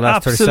 No, none of the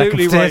last 30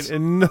 seconds. You're absolutely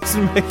right. It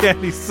doesn't make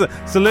any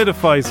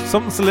solidifies.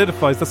 Something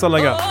solidifies. That's all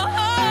I got.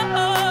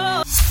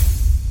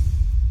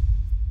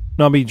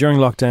 Nobby, during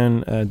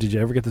lockdown, did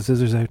you ever get the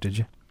scissors out? Did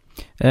you?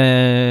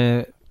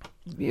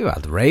 You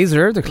had the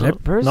razor, the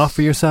clippers. Not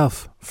for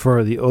yourself,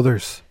 for the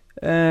others.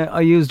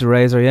 I used a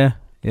razor.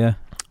 Yeah.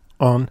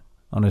 On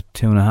a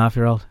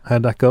 2.5-year-old.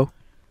 How'd that go?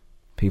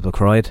 People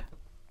cried.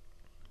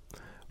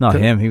 Not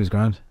him, he was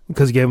grand.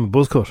 Because you gave him a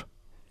buzz cut?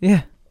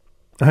 Yeah.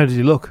 How did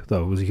he look,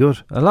 though? Was he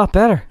good? A lot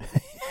better.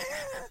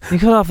 He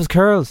cut off his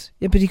curls.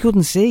 Yeah, but he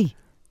couldn't see.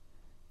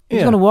 He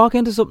was going to walk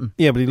into something.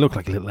 Yeah, but he looked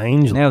like a little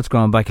angel. Now it's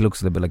growing back, he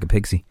looks a little bit like a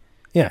pixie.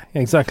 Yeah,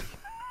 exactly.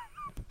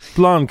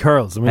 Blonde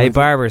curls. I mean, hey,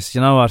 barbers,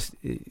 you know what?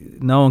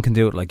 No one can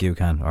do it like you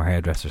can, or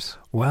hairdressers.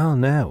 Well,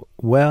 now.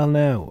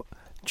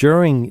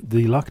 During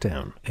the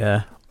lockdown...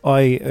 Yeah.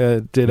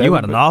 I did. You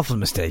had an awful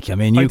mistake. I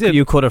mean,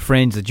 you cut a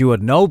fringe that you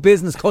had no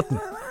business cutting.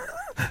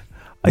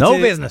 No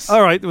business.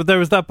 All right, but there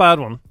was that bad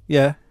one.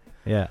 Yeah.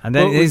 And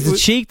then is the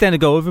cheek then to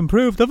go, I've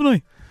improved, haven't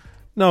I?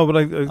 No, but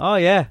oh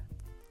yeah.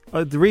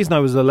 The reason I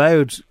was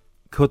allowed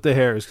cut the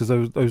hair is because I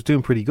was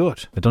doing pretty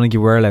good. I don't think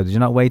you were allowed. Did you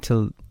not wait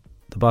till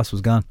the boss was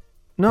gone?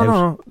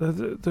 No.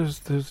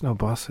 There's no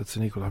boss. It's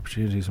an equal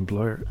opportunities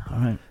employer. All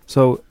right.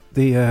 So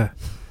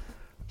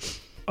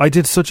I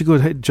did such a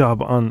good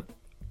job on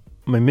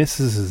my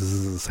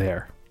missus's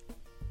hair.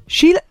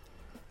 Sheila?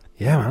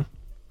 Yeah, man.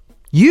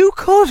 You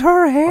cut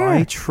her hair?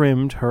 I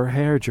trimmed her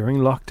hair during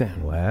lockdown.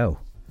 Wow.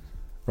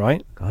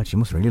 Right? God, she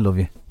must really love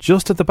you.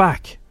 Just at the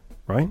back,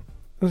 right?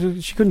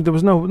 She couldn't, there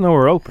was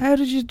nowhere open. How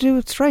did you do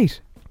it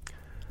straight?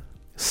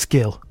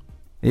 Skill.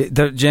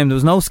 Jim, there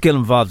was no skill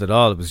involved at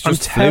all. It was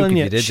just I'm telling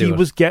you, did she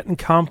was getting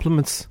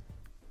compliments.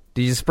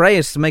 Did you spray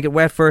it to make it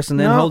wet first and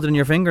then hold it in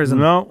your fingers?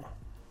 No.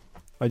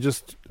 I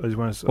just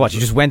want to... What, you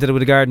just went at it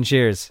with the garden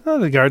shears? No,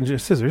 the garden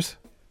scissors.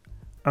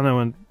 And I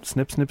went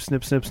snip, snip,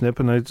 snip, snip, snip,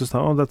 and I just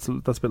thought, that's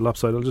a bit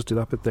lopsided, I'll just do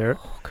that bit there.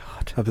 Oh,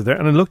 God. That bit there.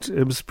 And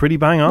it was pretty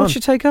bang on. What should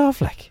you take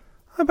off, like?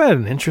 About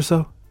an inch or so.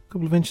 A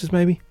couple of inches,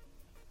 maybe.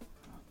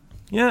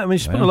 Yeah, I mean,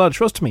 she's put a lot of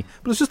trust in me.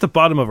 But it's just the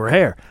bottom of her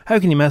hair. How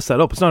can you mess that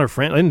up? It's not her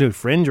fringe. I didn't do a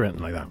fringe or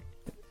anything like that.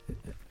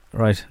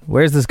 Right.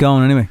 Where's this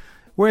going, anyway?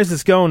 Where's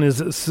this going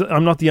is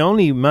I'm not the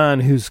only man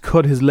who's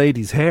cut his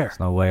lady's hair. There's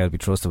no way I'd be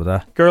trusted with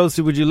that. Girls,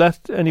 would you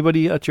let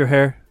anybody at your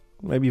hair?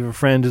 Maybe you have a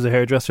friend who's a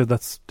hairdresser.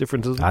 That's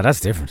different, isn't it?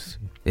 That's different.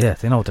 Yeah,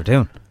 they know what they're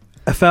doing.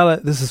 A fella,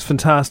 this is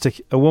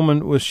fantastic. A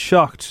woman was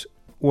shocked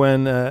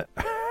when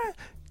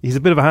he's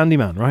a bit of a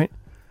handyman, right?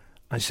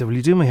 I said, will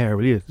you do my hair,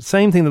 will you?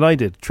 Same thing that I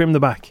did, trim the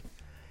back.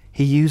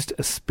 He used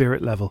a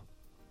spirit level.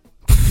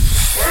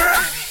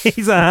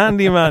 He's a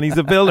handyman. He's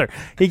a builder.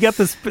 He got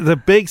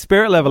the big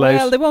spirit level out.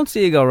 Well, they won't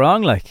see you go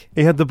wrong, like.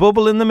 He had the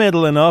bubble in the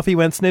middle and off he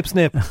went snip,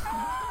 snip.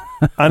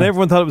 And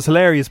everyone thought it was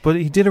hilarious, but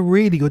he did a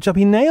really good job.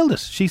 He nailed it.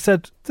 She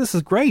said, this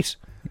is great.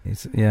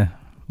 Yeah,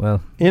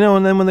 well. You know,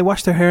 and then when they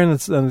wash their hair and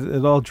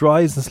it all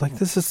dries, and it's like,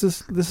 this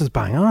is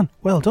bang on.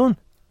 Well done.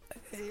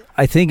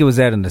 I think it was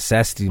out of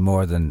necessity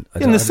more than...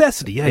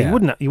 necessity, yeah.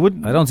 You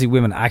wouldn't. I don't see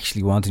women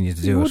actually wanting you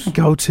to do it. You wouldn't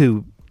go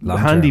to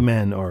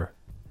handymen or...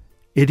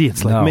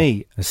 idiots like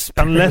me,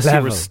 unless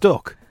you were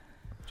stuck.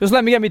 Just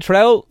let me get me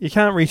trowel. You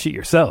can't reach it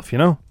yourself, you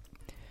know.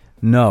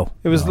 No,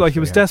 it was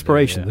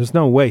desperation. There's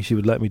no way she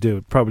would let me do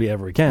it probably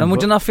ever again. And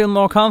would you not feel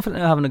more confident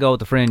in having to go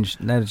with the fringe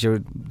now that you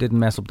didn't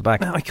mess up the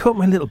back? Now, I cut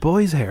my little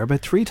boy's hair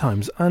about 3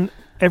 times, and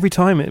every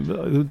time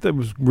it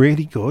was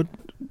really good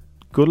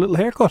little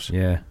haircut.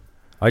 Yeah,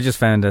 I just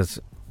found that.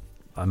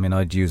 I mean,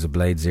 I'd use a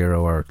Blade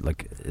 0 or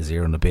like a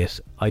 0 and a bit.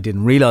 I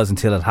didn't realise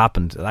until it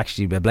happened.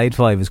 Actually, a Blade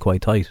 5 is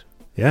quite tight.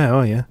 Yeah,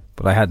 oh yeah.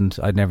 But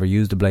I'd never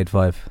used a Blade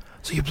 5.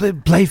 So you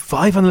played Blade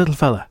 5 on a little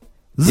fella?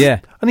 Yeah.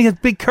 And he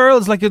had big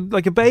curls like a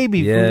baby.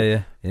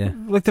 Yeah.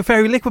 Like the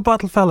fairy liquid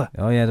bottle fella.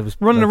 Oh yeah, there was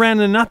running around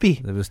in a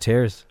nappy. There was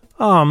tears.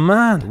 Oh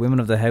man. The women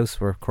of the house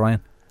were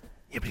crying.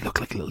 Yeah, but he looked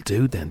like a little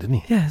dude then,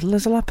 didn't he? Yeah,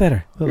 it's a lot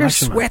better. Well, You're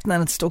action man. sweating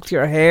and it's stuck to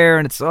your hair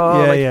and it's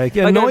all It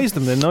annoys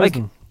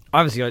them.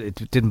 Obviously,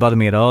 it didn't bother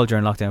me at all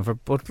during lockdown.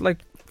 But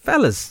like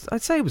fellas,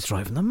 I'd say it was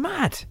driving them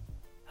mad,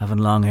 having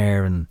long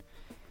hair and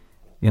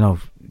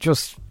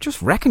just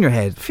wrecking your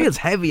head. It feels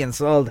heavy and it's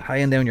all high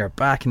and down your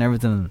back and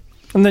everything.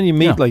 And then you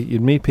meet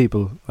you'd meet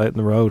people out in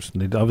the road,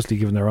 and they'd obviously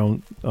given their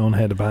own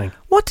head a bang.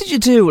 What did you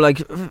do, like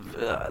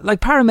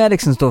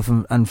paramedics and stuff,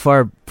 and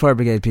fire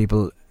brigade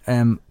people?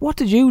 What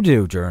did you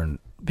do during?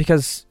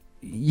 Because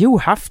you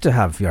have to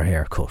have your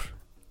hair cut.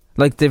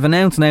 Like they've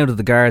announced now that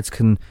the guards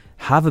can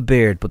have a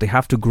beard, but they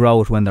have to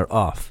grow it when they're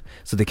off,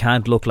 so they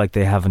can't look like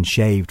they haven't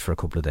shaved for a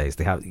couple of days.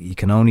 You have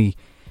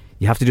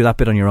to do that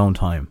bit on your own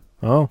time.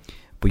 Oh.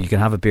 But you can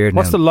have a beard.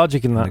 What's now the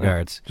logic in that? The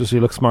guards, just so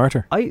you look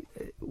smarter. You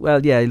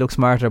look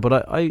smarter.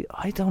 But I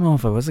don't know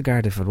if I was a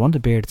guard. If I'd want a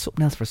beard, it's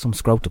something else for some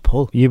scrote to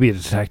pull. You'd be a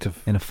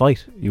detective in a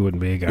fight. You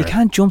wouldn't be a guard. You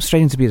can't jump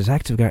straight into be a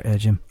detective,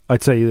 Jim.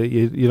 I'd say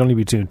you'd only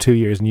be doing 2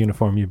 years in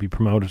uniform. You'd be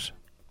promoted.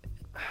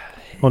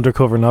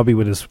 Undercover nobby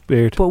with his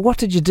beard. But what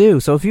did you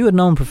do? So if you had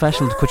known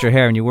professional to cut your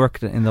hair and you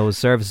worked in those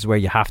services where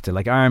you have to,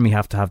 like Army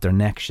have to have their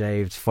neck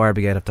shaved, Fire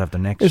Brigade have to have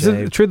their neck shaved. Is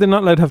it true they're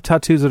not allowed to have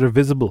tattoos that are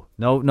visible?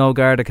 No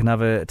Garda can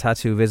have a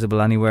tattoo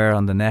visible anywhere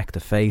on the neck, the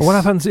face. Well, what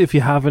happens if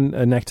you have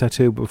a neck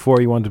tattoo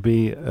before you want to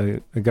be a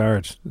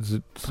guard? Is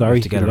it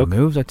sorry to get it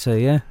removed? I'd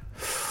say yeah.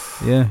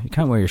 You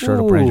can't wear your shirt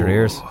up around your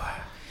ears.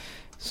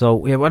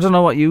 So I don't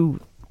know what you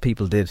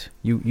people did.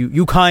 You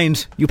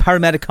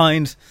paramedic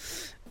kind.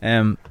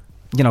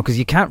 Because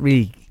you can't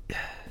really,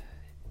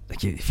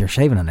 like, if you're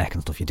shaving a neck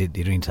and stuff, you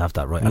need to have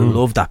that right. I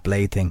love that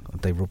blade thing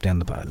they rub down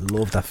the back. I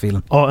love that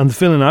feeling. Oh, and the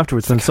feeling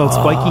afterwards, and it's all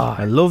spiky.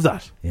 I love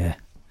that. Yeah,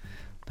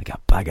 like a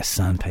bag of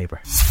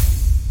sandpaper.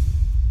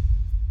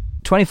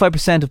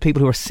 25% of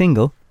people who are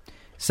single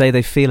say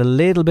they feel a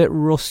little bit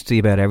rusty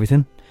about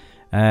everything,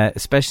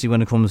 especially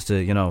when it comes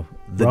to the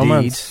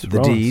romance,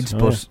 deeds,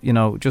 but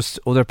just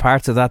other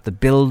parts of that, the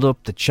build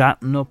up, the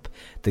chatting up,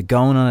 the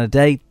going on a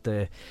date,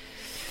 the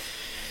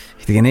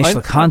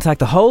initial contact,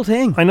 the whole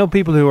thing. I know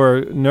people who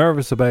are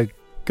nervous about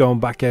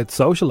going back out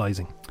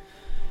socialising.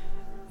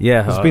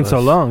 Yeah, it's been so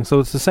long, so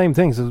it's the same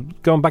thing. So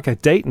going back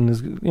out dating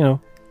is,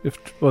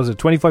 if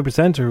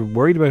 25% are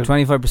worried about it.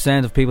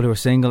 25% of people who are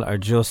single are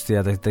just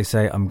they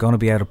say I'm going to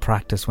be out of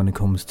practice when it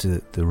comes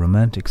to the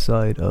romantic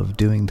side of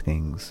doing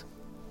things.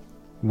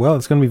 Well,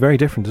 it's going to be very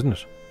different, isn't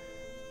it?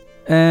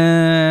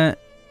 I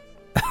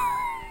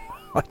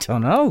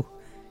don't know.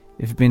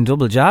 If you've been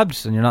double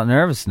jabbed and you're not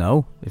nervous,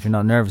 no. If you're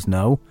not nervous,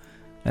 no.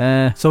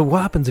 So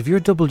what happens if you're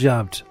double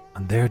jabbed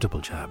and they're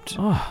double jabbed?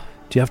 Oh.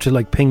 Do you have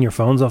to ping your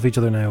phones off each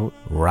other now?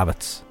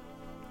 Rabbits.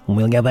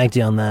 We'll get back to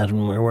you on that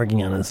when we're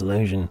working on a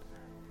solution.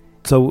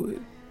 So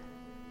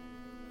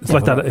it's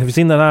like that. Have you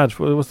seen that ad?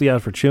 What's the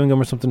ad for chewing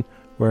gum or something?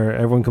 Where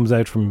everyone comes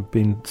out from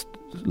being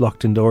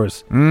locked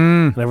indoors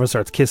and everyone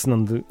starts kissing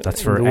on the.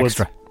 That's for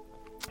extra.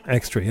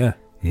 Extra, yeah.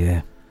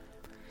 Yeah.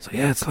 So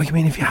it's like,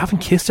 if you haven't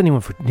kissed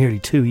anyone for nearly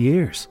 2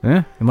 years,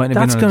 it might have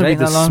that's going to be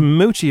the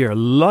smooch of your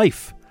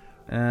life.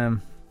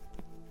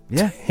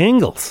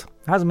 Tingles.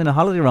 It hasn't been a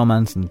holiday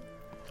romance in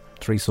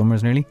 3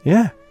 summers nearly.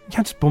 Yeah. You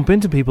can't just bump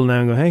into people now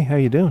and go, hey, how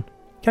you doing?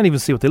 You can't even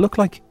see what they look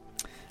like.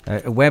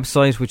 A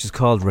website which is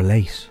called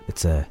Relate.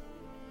 It's a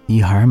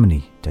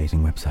eHarmony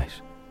dating website.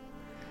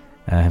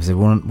 I've said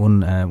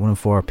one in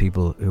 4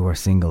 people who are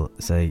single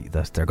say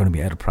that they're going to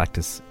be out of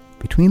practice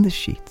between the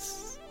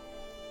sheets.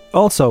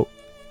 Also,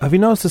 have you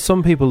noticed that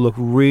some people look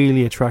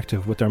really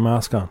attractive with their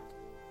mask on?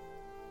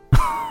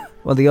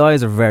 Well, the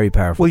eyes are very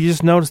powerful. Well, you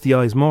just notice the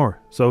eyes more.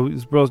 So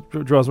it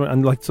draws more,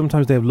 and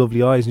sometimes they have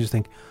lovely eyes, and you just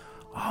think,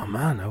 oh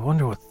man, I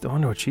wonder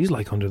what she's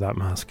like under that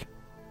mask.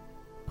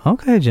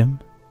 Okay, Jim.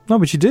 No,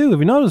 but you do.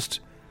 Have you noticed?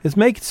 It's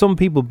making some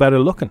people better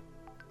looking.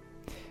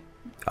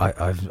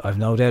 I've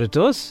no doubt it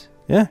does.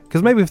 Yeah,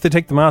 because maybe if they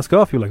take the mask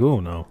off, you're like,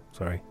 oh no,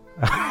 sorry.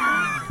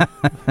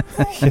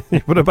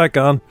 You put it back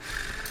on.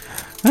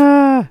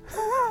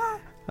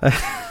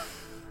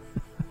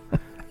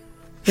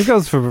 It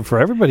goes for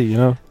everybody,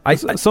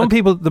 some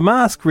people, the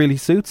mask really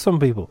suits some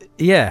people.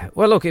 Yeah.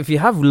 Well, look, if you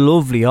have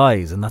lovely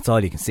eyes and that's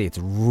all you can see, it's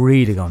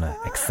really going to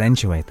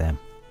accentuate them.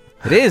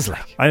 It is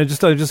like. I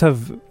just have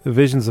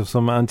visions of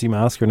some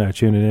anti-masker now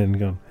tuning in and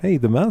going, hey,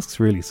 the masks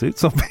really suit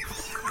some people.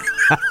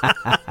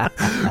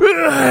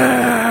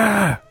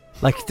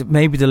 Like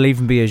maybe there'll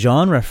even be a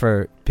genre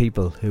for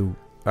people who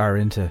are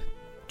into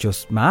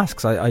just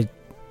masks. Do you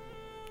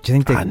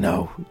think they?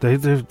 No,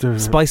 they're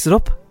spice it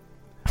up.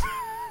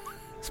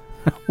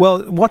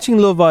 Well, watching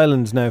Love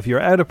Island now, if you're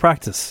out of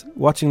practice,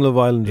 watching Love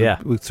Island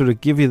would sort of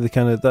give you the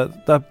kind of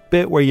that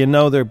bit where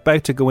they're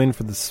about to go in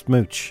for the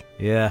smooch.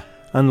 Yeah.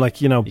 And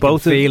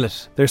both feel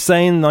it. They're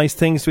saying nice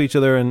things to each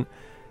other, and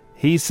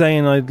he's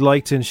saying I'd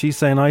like to, and she's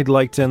saying I'd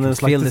like to, and then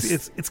it's like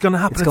it's going to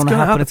happen. It's going to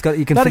happen.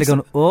 You can feel it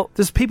going. Oh,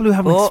 there's people who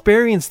haven't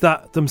experienced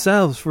that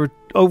themselves for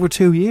over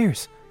 2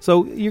 years,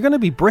 so you're going to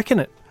be bricking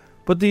it,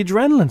 but the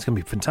adrenaline's going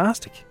to be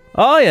fantastic.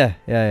 Oh yeah,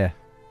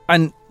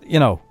 and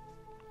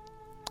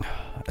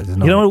there's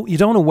You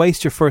don't want to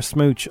waste your first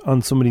smooch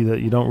on somebody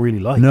that you don't really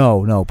like.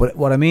 No. But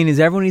what I mean is,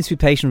 everyone needs to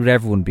be patient with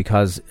everyone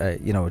because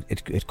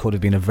it could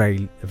have been a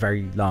very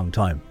long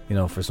time.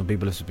 For some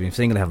people, it's been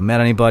single, they haven't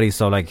met anybody.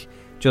 So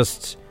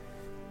just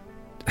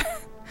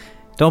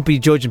don't be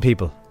judging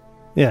people.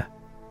 Yeah.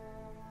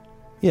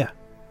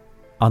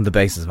 On the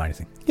basis of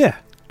anything. Yeah.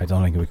 I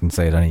don't think we can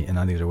say it in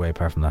any other way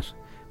apart from that.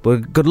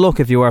 But good luck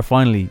if you are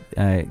finally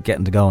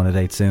getting to go on a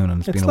date soon, and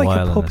it's been a while.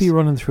 It's like a puppy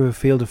running through a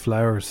field of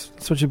flowers.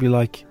 That's what you'd be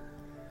like.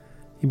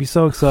 You'd be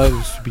so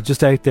excited to be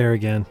just out there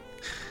again.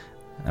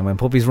 And when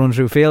puppies run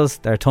through fields,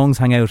 their tongues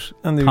hang out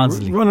and they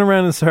constantly. Run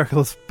around in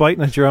circles,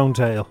 biting at your own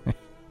tail. Well,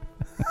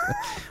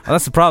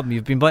 that's the problem.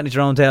 You've been biting at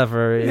your own tail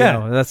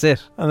for, that's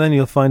it. And then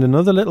you'll find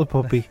another little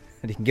puppy.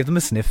 And you can give them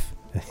a sniff.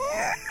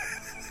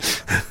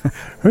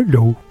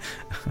 Hello.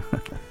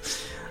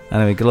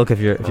 Anyway, good luck if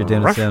you're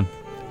doing it soon.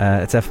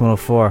 It's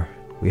F104.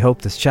 We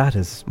hope this chat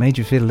has made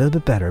you feel a little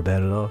bit better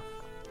about it all.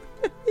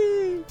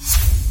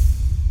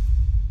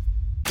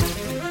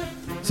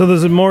 So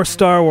there's more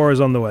Star Wars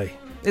on the way.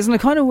 Isn't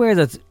it kind of weird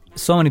that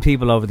so many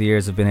people over the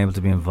years have been able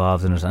to be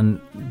involved in it, and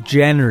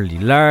generally,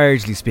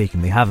 largely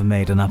speaking, they haven't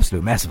made an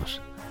absolute mess of it?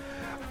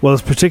 Well,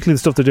 it's particularly the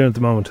stuff they're doing at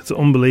the moment. It's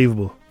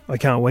unbelievable. I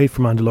can't wait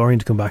for Mandalorian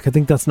to come back. I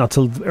think that's not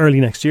till early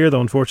next year,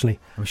 though, unfortunately.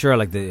 I'm sure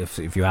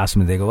if you ask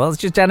them, they go, well,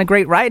 it's just done a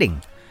great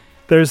writing.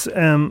 There's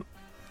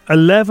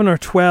 11 or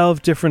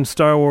 12 different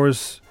Star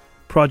Wars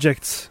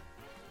projects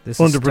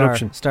under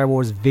production. Star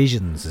Wars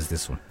Visions is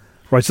this one.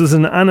 Right, so this is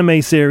an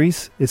anime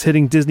series. It's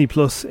hitting Disney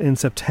Plus in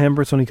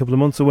September. It's only a couple of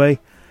months away.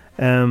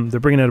 They're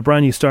bringing out a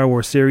brand new Star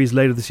Wars series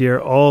later this year,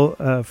 all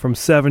from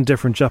 7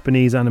 different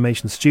Japanese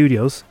animation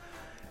studios.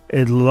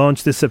 It'll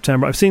launch this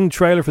September. I've seen the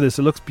trailer for this.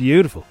 It looks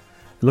beautiful.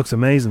 It looks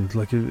amazing.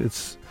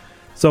 It's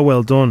so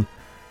well done.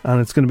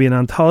 And it's going to be an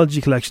anthology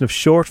collection of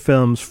short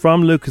films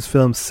from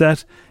Lucasfilm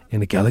set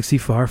in a galaxy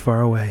far,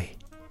 far away.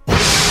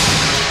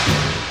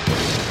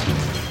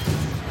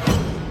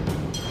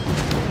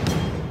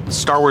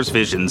 Star Wars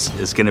Visions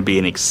is going to be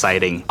an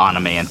exciting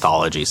anime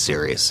anthology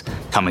series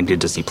coming to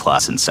Disney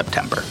Plus in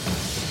September.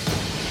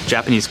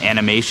 Japanese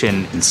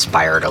animation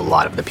inspired a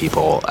lot of the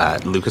people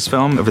at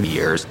Lucasfilm over the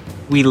years.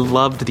 We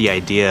loved the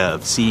idea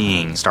of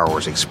seeing Star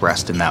Wars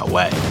expressed in that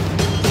way.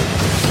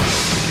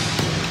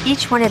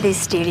 Each one of these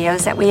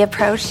studios that we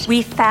approached,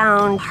 we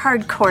found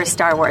hardcore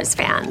Star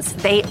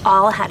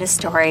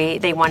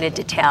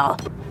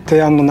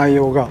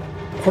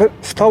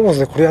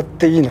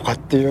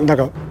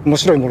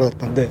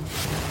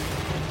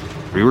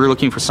We were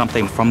looking for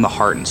something from the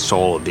heart and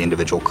soul of the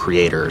individual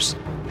creators.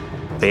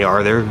 They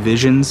are their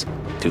visions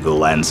through the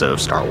lens of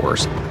Star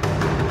Wars.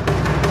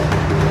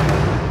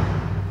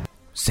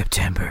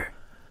 September.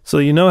 So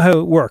you know how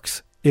it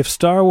works. If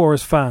Star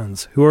Wars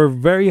fans, who are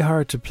very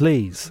hard to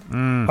please,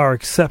 are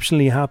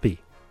exceptionally happy,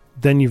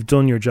 then you've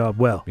done your job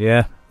well.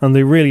 Yeah. And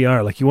they really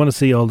are. You want to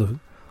see all the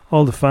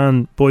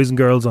fan boys and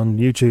girls on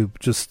YouTube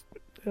just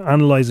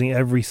analysing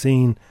every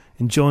scene,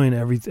 enjoying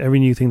every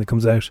new thing that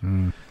comes out.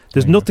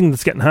 There's nothing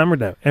that's getting hammered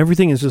now.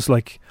 Everything is just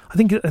I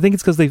think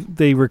it's because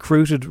they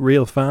recruited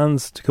real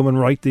fans to come and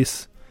write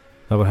this.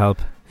 That would help.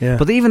 Yeah.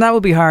 But even that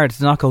would be hard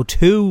to not go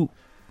too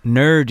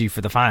nerdy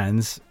for the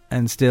fans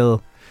and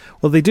still...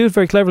 Well, they do it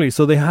very cleverly.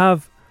 So they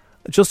have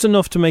just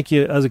enough to make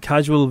you, as a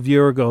casual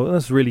viewer, go,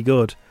 that's really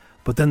good.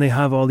 But then they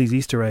have all these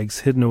Easter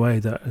eggs hidden away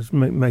that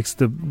makes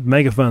the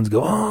mega fans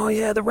go, oh,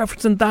 yeah, they're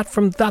referencing that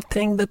from that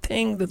thing, the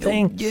thing.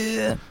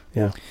 Yeah.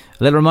 Yeah.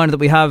 A little reminder that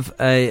we have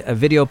a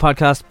video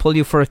podcast, Pull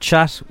You for a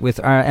Chat,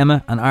 with our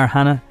Emma and our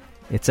Hannah.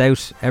 It's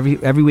out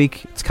every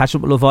week. It's Catch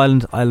Up with Love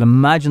Island. I'll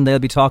imagine they'll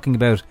be talking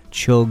about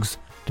Chugs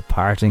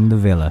departing the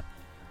villa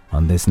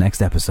on this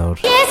next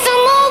episode. Yes,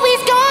 I'm always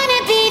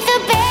gonna be the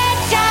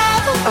bad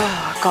child.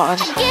 Oh, God.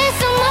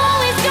 Yes, I'm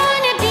always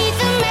gonna be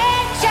the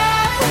mad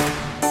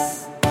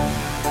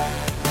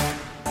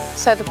child.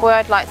 So the boy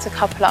I'd like to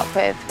couple up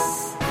with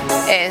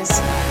is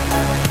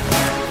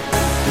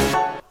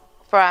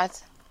Brad.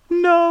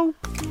 No.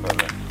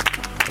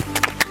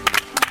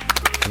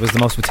 It was the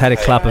most pathetic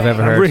clap I've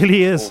ever heard. It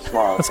really is.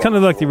 That's kind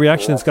of like the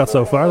reaction it's got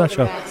so far, that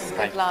show.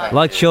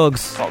 Like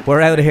Chugs,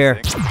 we're out of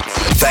here.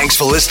 Thanks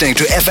for listening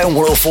to FM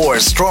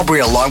 104's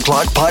Strawberry Alarm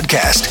Clock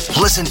podcast.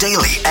 Listen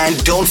daily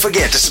and don't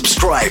forget to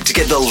subscribe to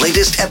get the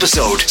latest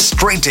episode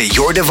straight to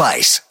your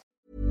device.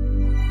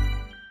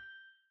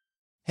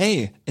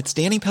 Hey, it's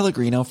Danny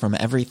Pellegrino from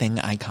Everything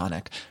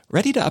Iconic.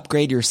 Ready to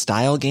upgrade your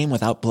style game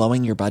without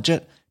blowing your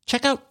budget?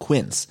 Check out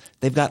Quince.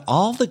 They've got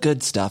all the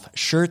good stuff,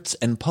 shirts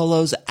and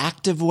polos,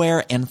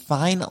 activewear, and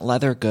fine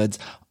leather goods,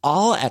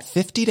 all at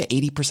 50 to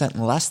 80%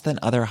 less than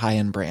other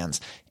high-end brands.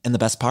 And the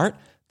best part?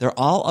 They're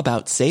all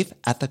about safe,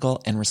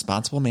 ethical, and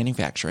responsible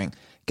manufacturing.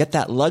 Get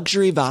that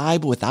luxury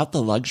vibe without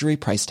the luxury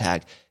price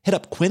tag. Hit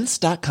up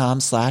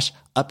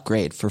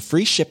quince.com/upgrade for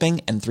free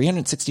shipping and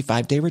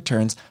 365-day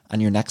returns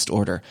on your next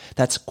order.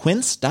 That's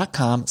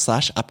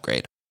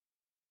quince.com/upgrade.